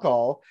the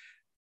alcohol,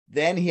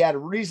 then he had a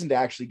reason to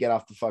actually get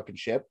off the fucking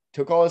ship,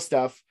 took all his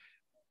stuff,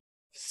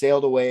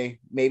 sailed away.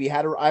 Maybe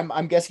had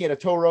I'm guessing he had a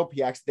tow rope.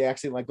 They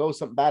actually let go.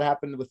 Something bad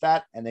happened with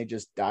that, and they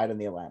just died in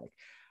the Atlantic.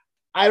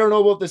 I don't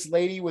know about this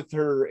lady with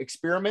her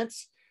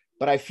experiments,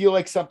 but I feel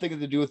like something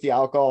to do with the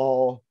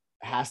alcohol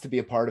has to be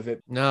a part of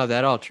it. No,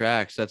 that all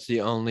tracks. That's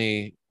the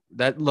only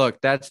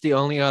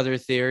other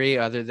theory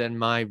other than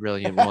my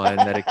brilliant one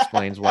that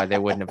explains why they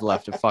wouldn't have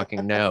left a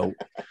fucking note.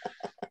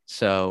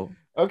 So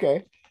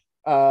okay.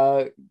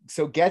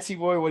 So Getsy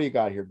boy, what do you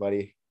got here,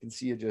 buddy? I can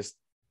see you just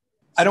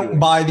I don't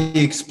buy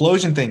the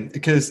explosion thing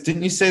because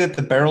didn't you say that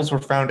the barrels were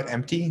found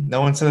empty?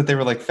 No one said that they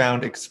were like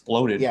found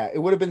exploded. Yeah, it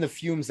would have been the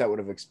fumes that would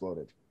have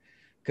exploded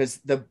because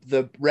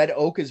the red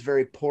oak is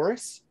very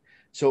porous.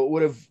 So it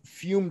would have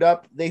fumed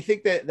up. They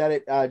think that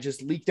it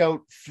just leaked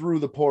out through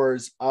the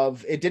pores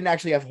of it. Didn't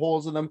actually have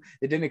holes in them.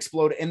 It didn't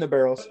explode in the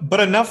barrels.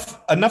 But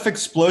enough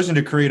explosion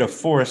to create a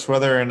force,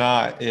 whether or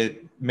not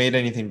it made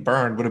anything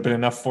burn, would have been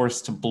enough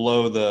force to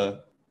blow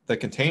the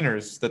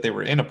containers that they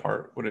were in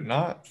apart, would it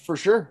not? For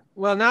sure.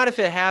 Well, not if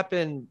it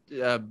happened,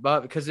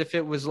 but because if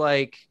it was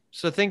like,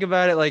 so think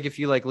about it like if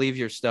you like leave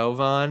your stove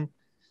on,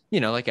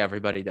 like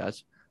everybody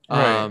does.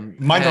 Right.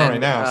 Mine's on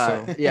right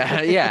now. So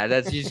yeah,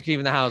 that's just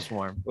keeping the house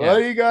warm. Well,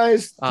 you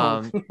guys,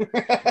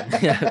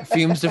 yeah,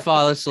 fumes to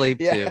fall asleep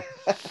to.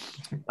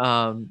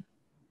 No,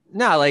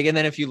 like, and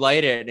then if you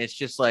light it, it's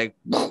just like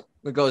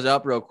it goes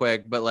up real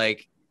quick. But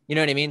like, you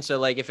know what I mean? So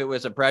like, if it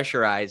was a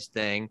pressurized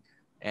thing,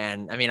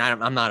 and I mean,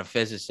 I'm not a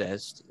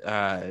physicist,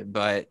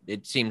 but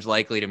it seems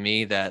likely to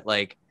me that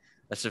like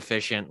a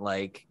sufficient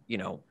like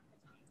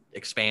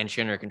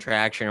expansion or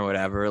contraction or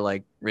whatever,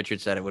 like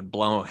Richard said, it would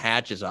blow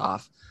hatches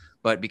off.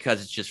 But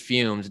because it's just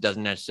fumes, it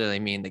doesn't necessarily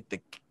mean that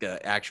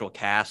the actual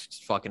casks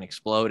fucking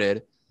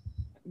exploded.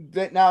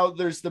 Now,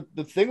 there's the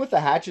thing with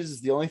the hatches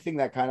is the only thing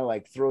that kind of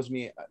like throws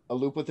me a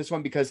loop with this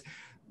one, because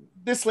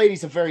this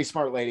lady's a very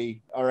smart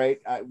lady. All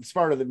right.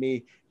 Smarter than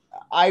me.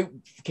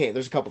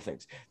 There's a couple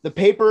things. The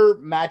paper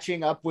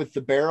matching up with the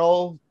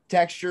barrel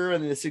texture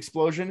and this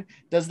explosion,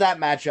 does that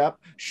match up?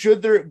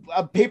 Should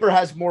paper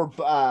has more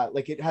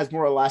it has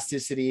more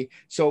elasticity,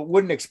 so it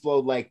wouldn't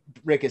explode like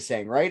Rick is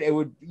saying, right?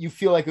 You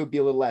feel like it would be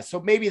a little less. So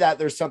maybe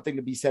there's something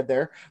to be said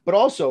there. But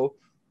also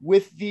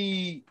with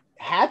the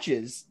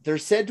hatches,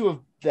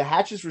 the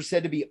hatches were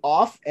said to be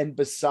off and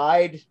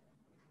beside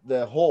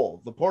the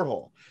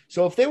porthole.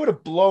 So if they would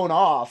have blown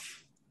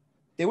off,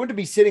 they wouldn't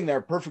be sitting there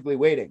perfectly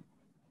waiting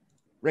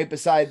right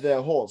beside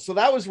the hole. So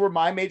that was where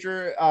my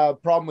major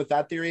problem with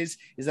that theory is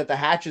that the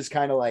hatches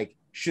kind of like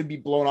should be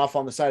blown off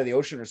on the side of the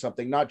ocean or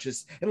something, not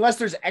just unless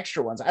there's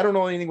extra ones. I don't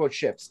know anything about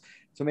ships.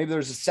 So maybe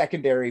there's a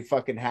secondary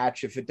fucking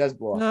hatch if it does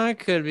blow up. No, it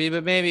could be,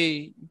 but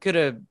maybe could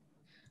have,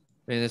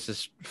 I mean, this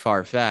is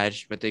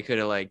far-fetched, but they could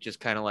have like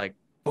just kind of like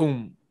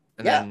boom,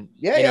 And Yeah. then,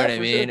 Yeah, you know yeah, what I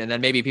for mean? sure. And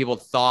then maybe people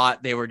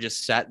thought they were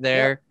just set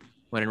there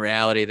when in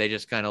reality they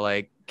just kind of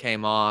like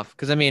came off.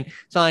 Cause I mean,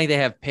 it's not like they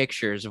have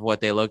pictures of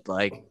what they looked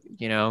like,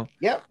 you know?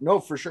 Yeah, no,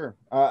 for sure.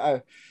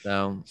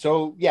 So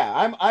So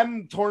yeah,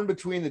 I'm torn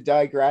between the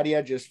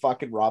Digradia just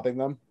fucking robbing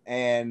them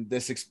and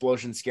this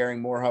explosion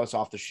scaring Morehouse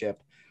off the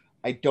ship.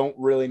 I don't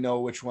really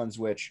know which one's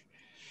which.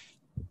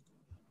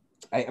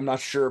 I'm not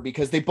sure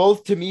because they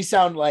both to me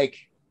sound like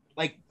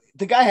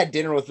the guy had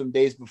dinner with him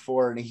days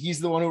before and he's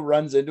the one who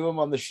runs into him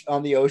on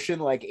the ocean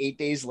like 8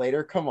 days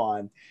later. Come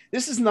on.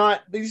 These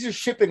are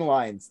shipping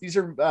lines. These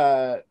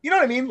are you know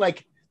what I mean?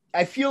 Like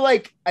I feel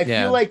like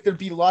there'd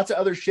be lots of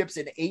other ships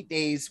in 8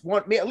 days,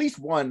 at least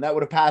one that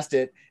would have passed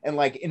it and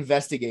like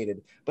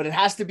investigated, but it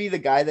has to be the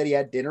guy that he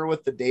had dinner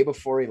with the day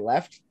before he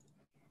left.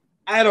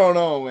 I don't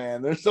know,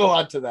 man. There's a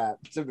lot to that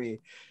to me.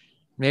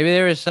 maybe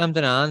there was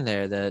something on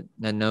there that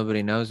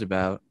nobody knows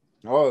about.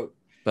 Oh,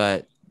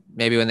 But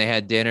maybe when they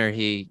had dinner,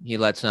 he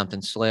let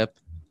something slip.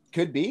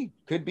 could be.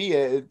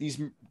 These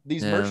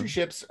merchant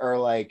ships are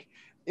like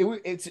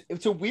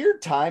it's a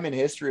weird time in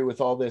history with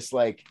all this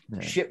like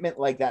shipment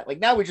like that. Like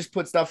now we just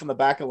put stuff in the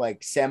back of like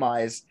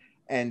semis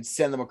and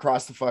send them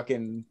across the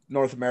fucking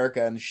North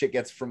America and shit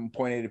gets from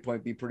point A to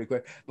point B pretty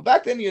quick. But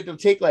back then you had to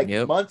take like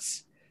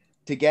months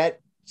to get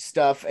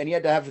stuff and you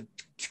had to have a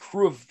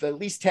crew of at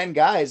least 10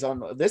 guys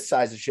on this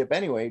size of ship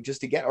anyway,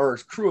 just to get, or a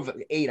crew of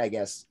 8, I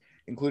guess,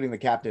 including the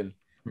captain.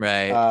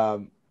 Right.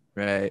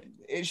 Right.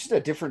 It's just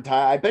a different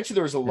time. I bet you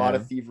there was a lot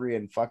of thievery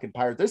and fucking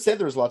pirates. They said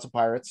there was lots of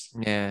pirates.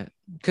 Yeah.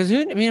 Because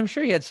I mean, I'm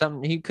sure he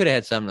could have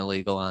had something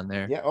illegal on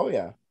there. Yeah. Oh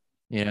yeah.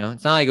 You know,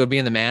 it's not like it would be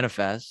in the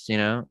manifest, you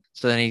know?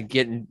 So then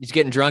he's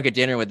getting drunk at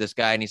dinner with this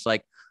guy and he's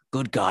like,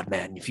 good God,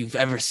 man, if you've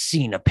ever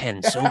seen a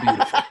pen so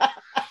beautiful.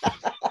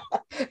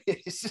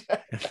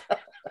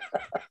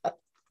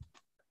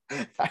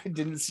 I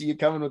didn't see you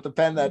coming with the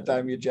pen that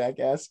time, you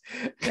jackass.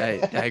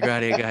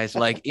 Digradia guy's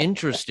like,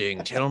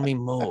 interesting. Tell me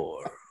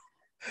more.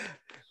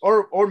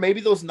 Or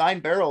maybe those 9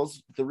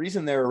 barrels, the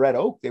reason they're red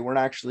oak, they weren't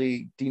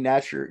actually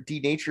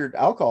denatured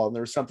alcohol, and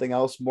there was something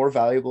else more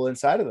valuable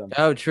inside of them.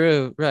 Oh,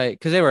 true. Right.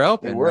 Because they were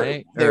open,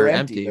 right? They were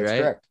empty, that's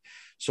right? Correct.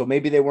 So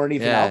maybe they weren't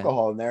even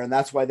alcohol in there, and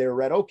that's why they were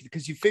red oak.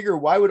 Because you figure,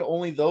 why would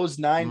only those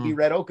 9 be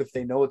red oak if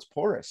they know it's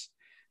porous?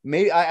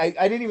 Maybe I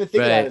didn't even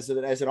think of that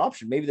as an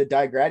option. Maybe the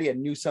Digradia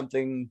knew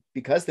something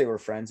because they were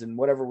friends, and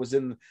whatever was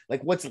in,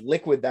 like, what's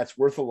liquid that's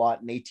worth a lot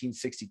in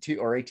 1862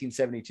 or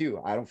 1872.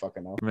 I don't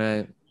fucking know.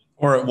 Right.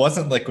 Or it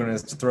wasn't liquid and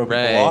it's to throw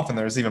people off, and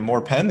there's even more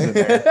pens in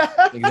there.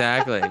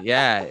 Exactly.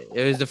 Yeah.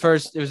 It was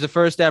the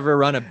first ever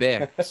run of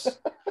Bix.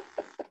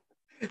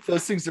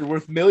 Those things are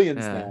worth millions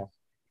now.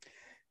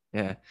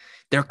 Yeah.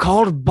 They're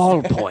called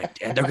ballpoint,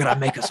 and they're gonna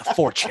make us a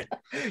fortune.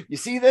 You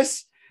see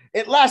this?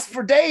 It lasts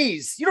for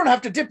days. You don't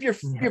have to dip your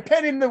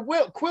pen in the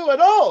quill at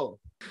all.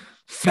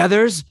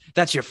 Feathers?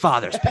 That's your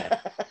father's pen.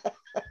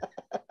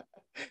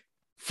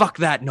 Fuck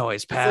that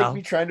noise, pal. It's like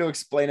me trying to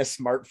explain a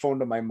smartphone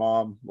to my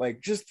mom.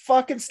 Like, just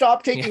fucking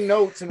stop taking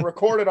notes and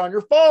record it on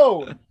your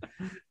phone.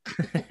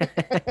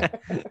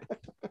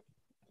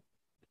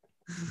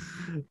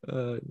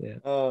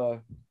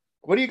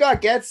 What do you got,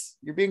 Getz?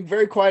 You're being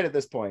very quiet at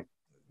this point.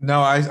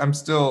 No, I'm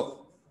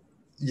still,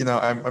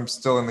 I'm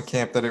still in the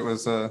camp that it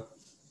was a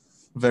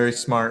very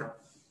smart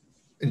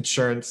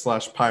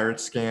insurance/pirate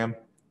scam,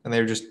 and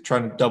they were just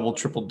trying to double,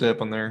 triple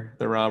dip on their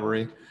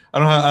robbery. I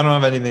don't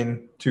have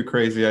anything too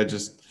crazy.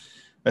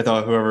 I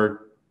thought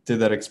whoever did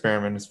that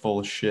experiment is full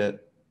of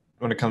shit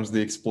when it comes to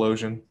the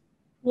explosion.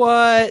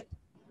 What?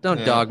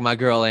 Don't dog my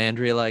girl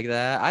Andrea like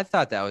that. I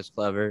thought that was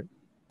clever.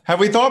 Have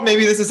we thought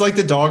maybe this is like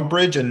the dog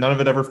bridge and none of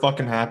it ever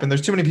fucking happened?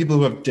 There's too many people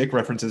who have dick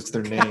references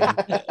to their name.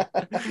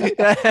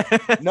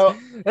 No,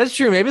 that's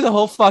true. Maybe the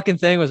whole fucking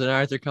thing was an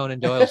Arthur Conan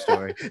Doyle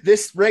story.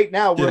 This right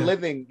now, we're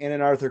living in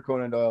an Arthur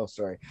Conan Doyle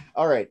story.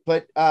 All right.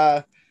 But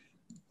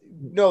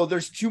no,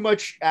 there's too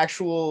much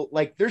actual,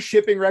 like, there's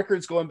shipping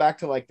records going back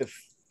to like the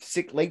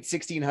late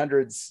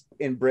 1600s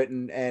in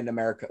Britain and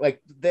America,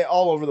 like they're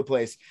all over the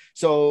place.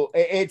 So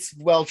it's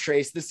well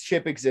traced. This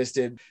ship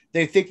existed.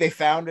 They think they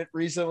found it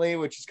recently,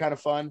 which is kind of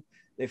fun.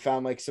 They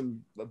found like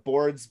some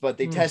boards, but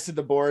they tested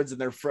the boards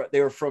and they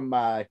were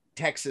from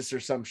Texas or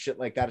some shit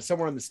like that,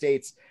 somewhere in the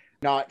States,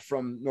 not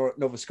from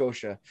Nova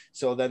Scotia.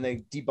 So then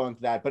they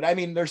debunked that. But I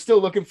mean, they're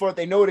still looking for it.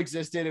 They know it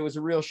existed. It was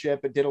a real ship.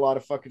 It did a lot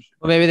of fucking shit.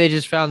 Well, maybe they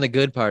just found the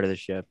good part of the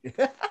ship.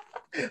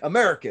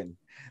 American.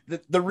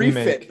 The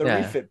refit,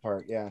 refit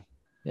part, yeah.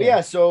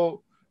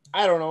 So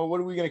I don't know. What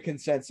are we going to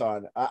consensus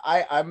on?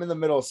 I'm in the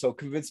middle, so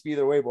convince me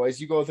either way, boys.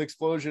 You go with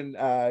explosion,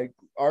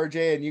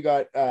 RJ, and you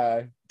got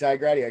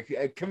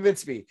Digradia.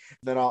 Convince me,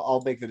 then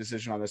I'll make the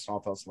decision on this, and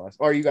I'll tell Celeste.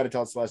 Or you got to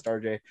tell Celeste,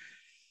 RJ.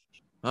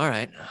 All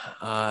right.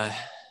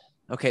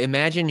 Okay.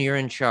 Imagine you're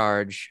in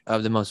charge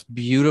of the most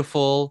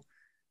beautiful,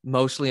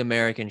 mostly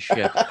American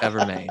ship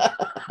ever made.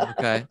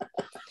 Okay.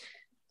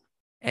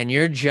 And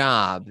your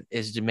job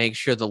is to make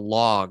sure the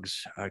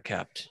logs are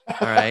kept.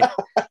 All right.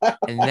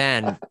 And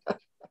then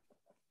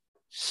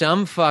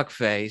some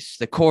fuckface,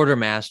 the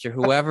quartermaster,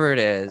 whoever it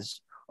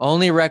is,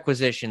 only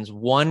requisitions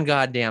one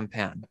goddamn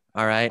pen.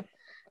 All right.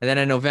 And then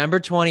on November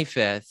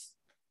 25th,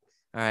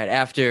 all right,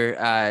 after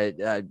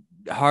a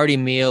hearty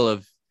meal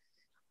of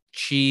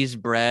cheese,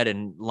 bread,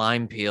 and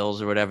lime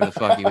peels or whatever the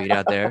fuck you eat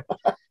out there,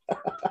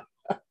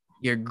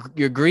 your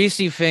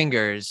greasy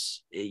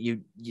fingers,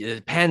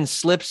 the pen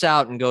slips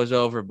out and goes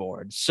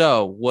overboard.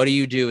 So what do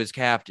you do as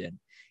captain?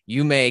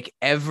 You make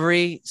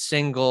every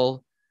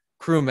single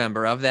crew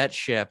member of that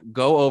ship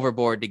go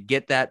overboard to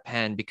get that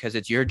pen because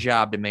it's your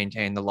job to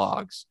maintain the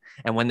logs.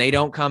 And when they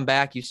don't come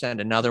back, you send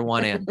another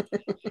one in.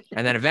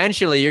 And then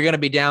eventually you're going to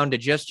be down to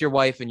just your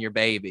wife and your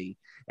baby.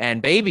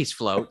 And babies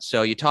float,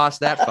 so you toss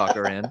that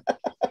fucker in.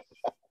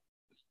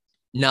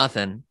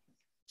 Nothing.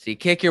 So you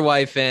kick your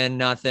wife in,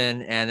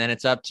 nothing, and then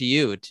it's up to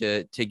you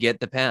to get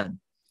the pen.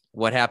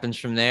 What happens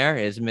from there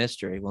is a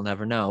mystery. We'll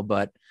never know,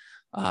 but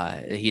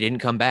he didn't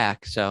come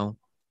back, so.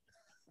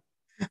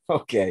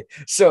 Okay,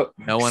 so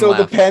no one so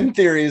left. The pen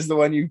theory is the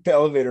one you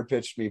elevator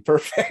pitched me.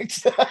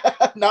 Perfect.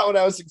 Not what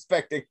I was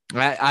expecting.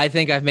 I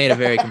think I've made a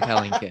very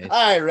compelling case.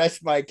 I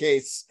rest my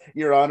case,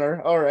 Your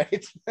Honor. All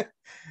right.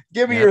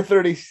 Give me your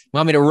 30.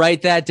 Want me to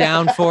write that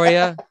down for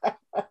you?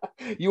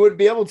 You wouldn't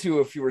be able to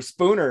if you were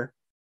Spooner.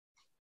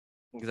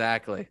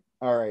 Exactly.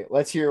 All right.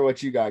 Let's hear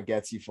what you got,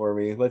 Getsy, for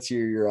me. Let's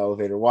hear your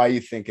elevator. Why you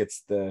think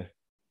it's the...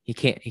 He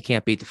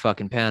can't beat the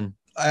fucking pen.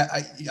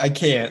 I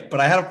can't, but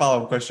I had a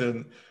follow-up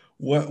question.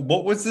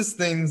 What was this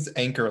thing's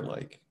anchor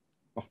like?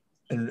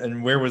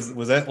 And where was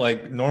that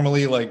like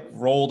normally like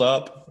rolled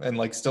up and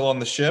like still on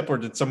the ship, or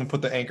did someone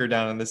put the anchor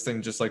down and this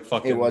thing just like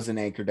fucking... It wasn't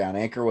anchor down.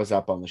 Anchor was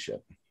up on the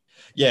ship.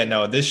 Yeah,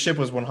 no, this ship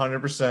was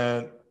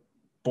 100%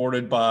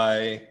 boarded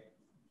by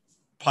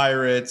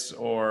pirates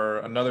or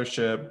another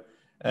ship.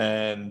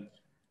 And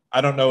I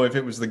don't know if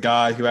it was the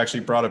guy who actually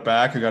brought it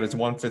back, who got his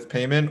 1/5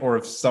 payment, or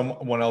if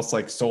someone else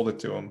like sold it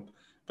to him.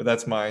 But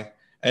that's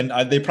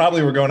they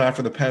probably were going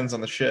after the pens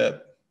on the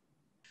ship.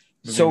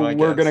 So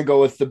we're going to go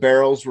with the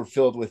barrels were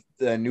filled with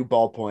new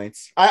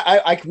ballpoints.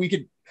 We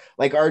could,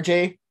 like,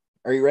 RJ,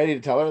 are you ready to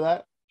tell her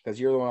that? Because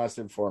you're the one that's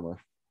to inform her.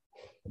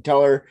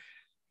 Tell her.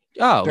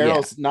 Oh,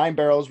 barrels, yeah. 9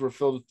 barrels were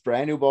filled with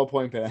brand new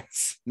ballpoint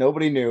pens.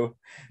 Nobody knew.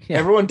 Yeah.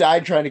 Everyone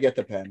died trying to get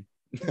the pen.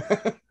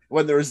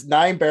 When there was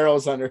 9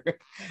 barrels under.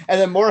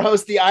 And then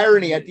Morehouse, the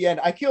irony at the end,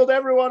 I killed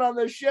everyone on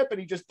this ship, and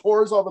he just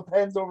pours all the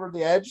pens over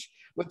the edge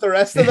with the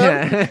rest of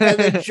them and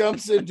then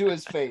jumps into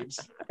his face.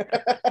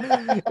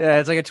 Yeah,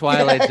 it's like a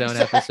Twilight Zone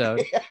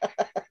episode.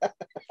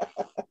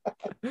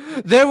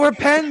 There were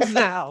pens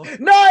now.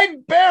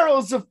 9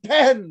 barrels of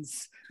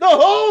pens. The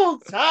whole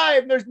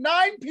time, there's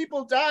 9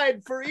 people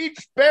died for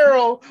each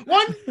barrel.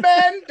 1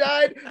 man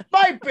died.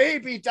 My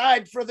baby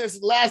died for this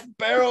last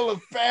barrel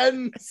of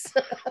pens.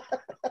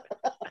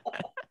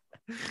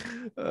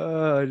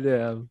 Oh,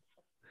 damn.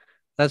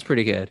 That's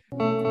pretty good.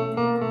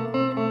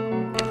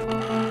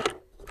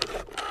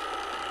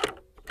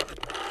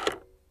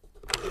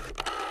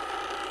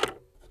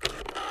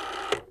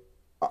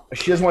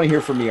 She doesn't want to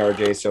hear from me,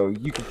 RJ, so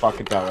you can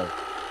fucking tell her.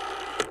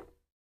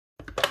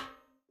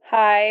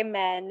 Hi,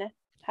 men.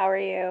 How are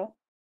you?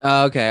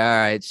 Okay, all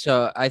right.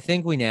 So I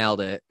think we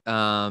nailed it.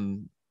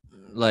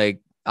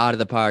 Like out of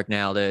the park,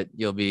 nailed it.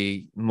 You'll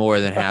be more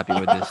than happy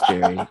with this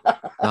theory.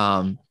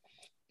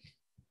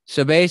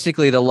 So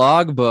basically, the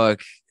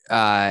logbook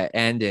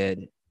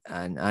ended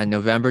on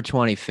November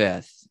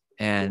 25th,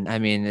 and I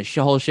mean the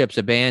whole ship's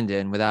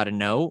abandoned without a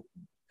note.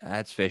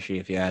 That's fishy,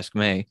 if you ask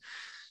me.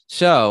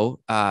 So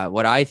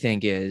what I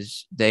think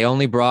is they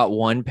only brought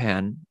 1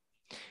 pen.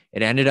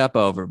 It ended up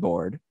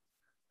overboard.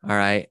 All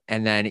right.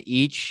 And then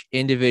each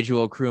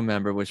individual crew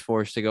member was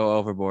forced to go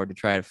overboard to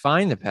try to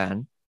find the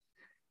pen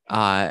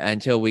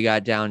until we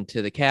got down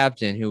to the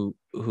captain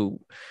who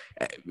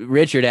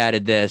Richard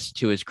added this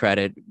to his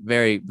credit.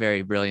 Very,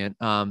 very brilliant.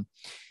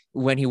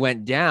 When he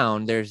went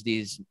down, there's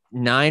these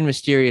 9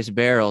 mysterious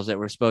barrels that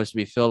were supposed to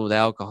be filled with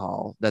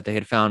alcohol that they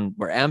had found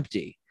were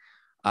empty.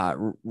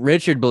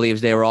 Richard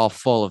believes they were all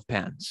full of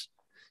pens.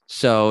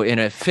 So in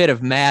a fit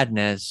of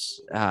madness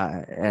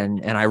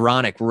and an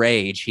ironic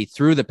rage, he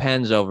threw the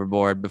pens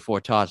overboard before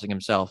tossing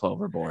himself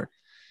overboard.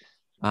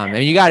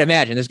 And you got to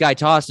imagine this guy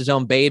tossed his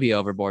own baby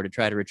overboard to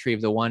try to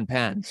retrieve the 1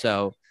 pen.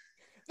 So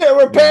there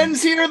were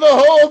pens here the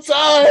whole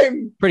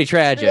time. Pretty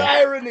tragic. The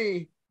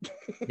irony.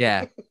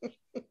 Yeah.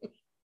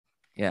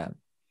 Yeah.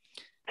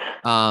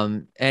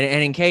 And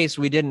in case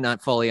we did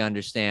not fully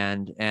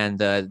understand, and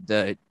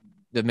the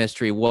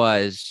mystery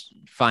was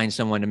find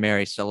someone to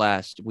marry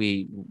Celeste,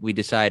 we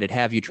decided,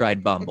 have you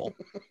tried Bumble?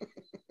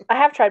 I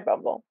have tried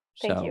Bumble.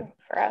 Thank you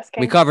for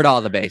asking. We covered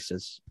all the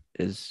bases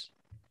is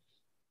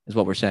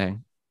what we're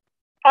saying.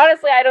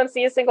 Honestly, I don't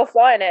see a single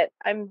flaw in it.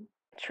 I'm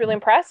truly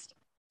impressed.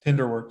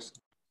 Tinder works.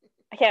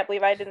 I can't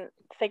believe I didn't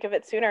think of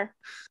it sooner.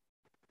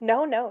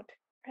 No note,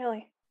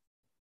 really.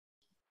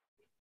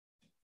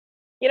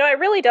 You know, I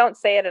really don't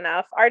say it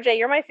enough. RJ,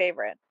 you're my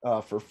favorite.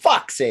 For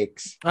fuck's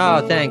sakes.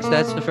 Oh, thanks.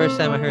 That's the first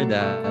time I heard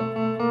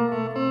that.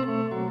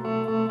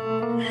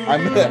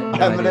 I'm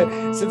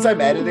gonna since I'm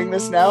editing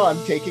this now,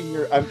 I'm taking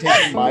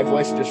my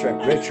voice to just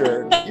right.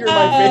 Richard, you're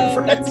my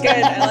favorite. That's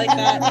good. I like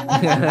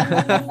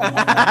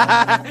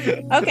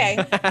that. Okay.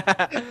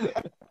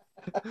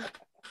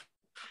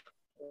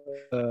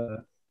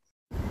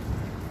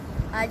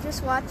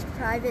 just watch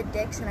Private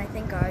Dicks, and I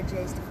think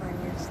RJ's the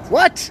funniest.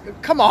 What?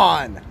 Come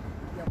on.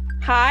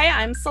 Hi,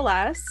 I'm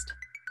Celeste.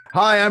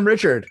 Hi, I'm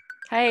Richard.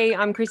 Hey,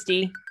 I'm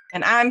Christy.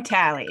 And I'm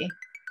Tally.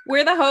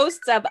 We're the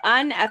hosts of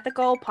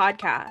Unethical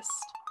Podcast.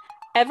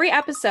 Every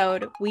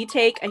episode, we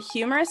take a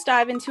humorous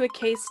dive into a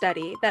case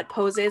study that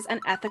poses an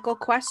ethical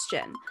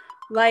question,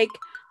 like,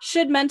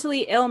 should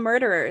mentally ill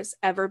murderers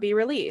ever be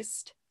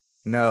released?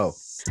 No.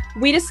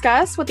 We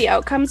discuss what the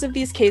outcomes of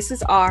these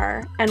cases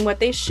are and what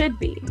they should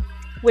be,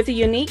 with a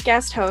unique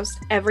guest host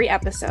every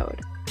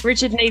episode.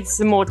 Richard needs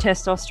some more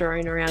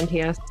testosterone around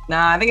here.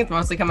 Nah, I think it's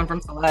mostly coming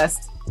from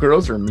Celeste.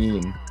 Girls are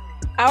mean.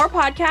 Our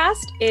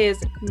podcast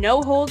is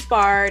no holds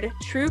barred,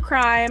 true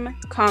crime,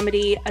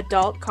 comedy,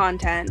 adult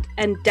content,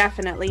 and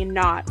definitely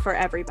not for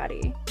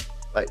everybody.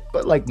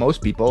 But like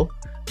most people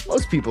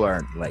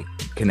aren't like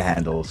can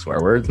handle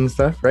swear words and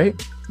stuff, right?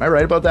 Am I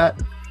right about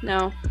that?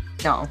 No.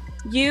 No.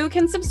 You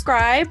can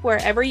subscribe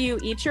wherever you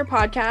eat your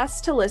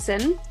podcasts to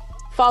listen.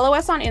 Follow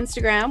us on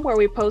Instagram, where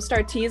we post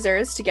our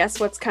teasers to guess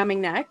what's coming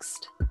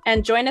next.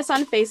 And join us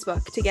on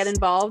Facebook to get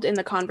involved in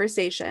the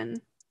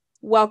conversation.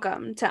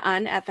 Welcome to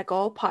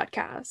Unethical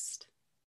Podcast.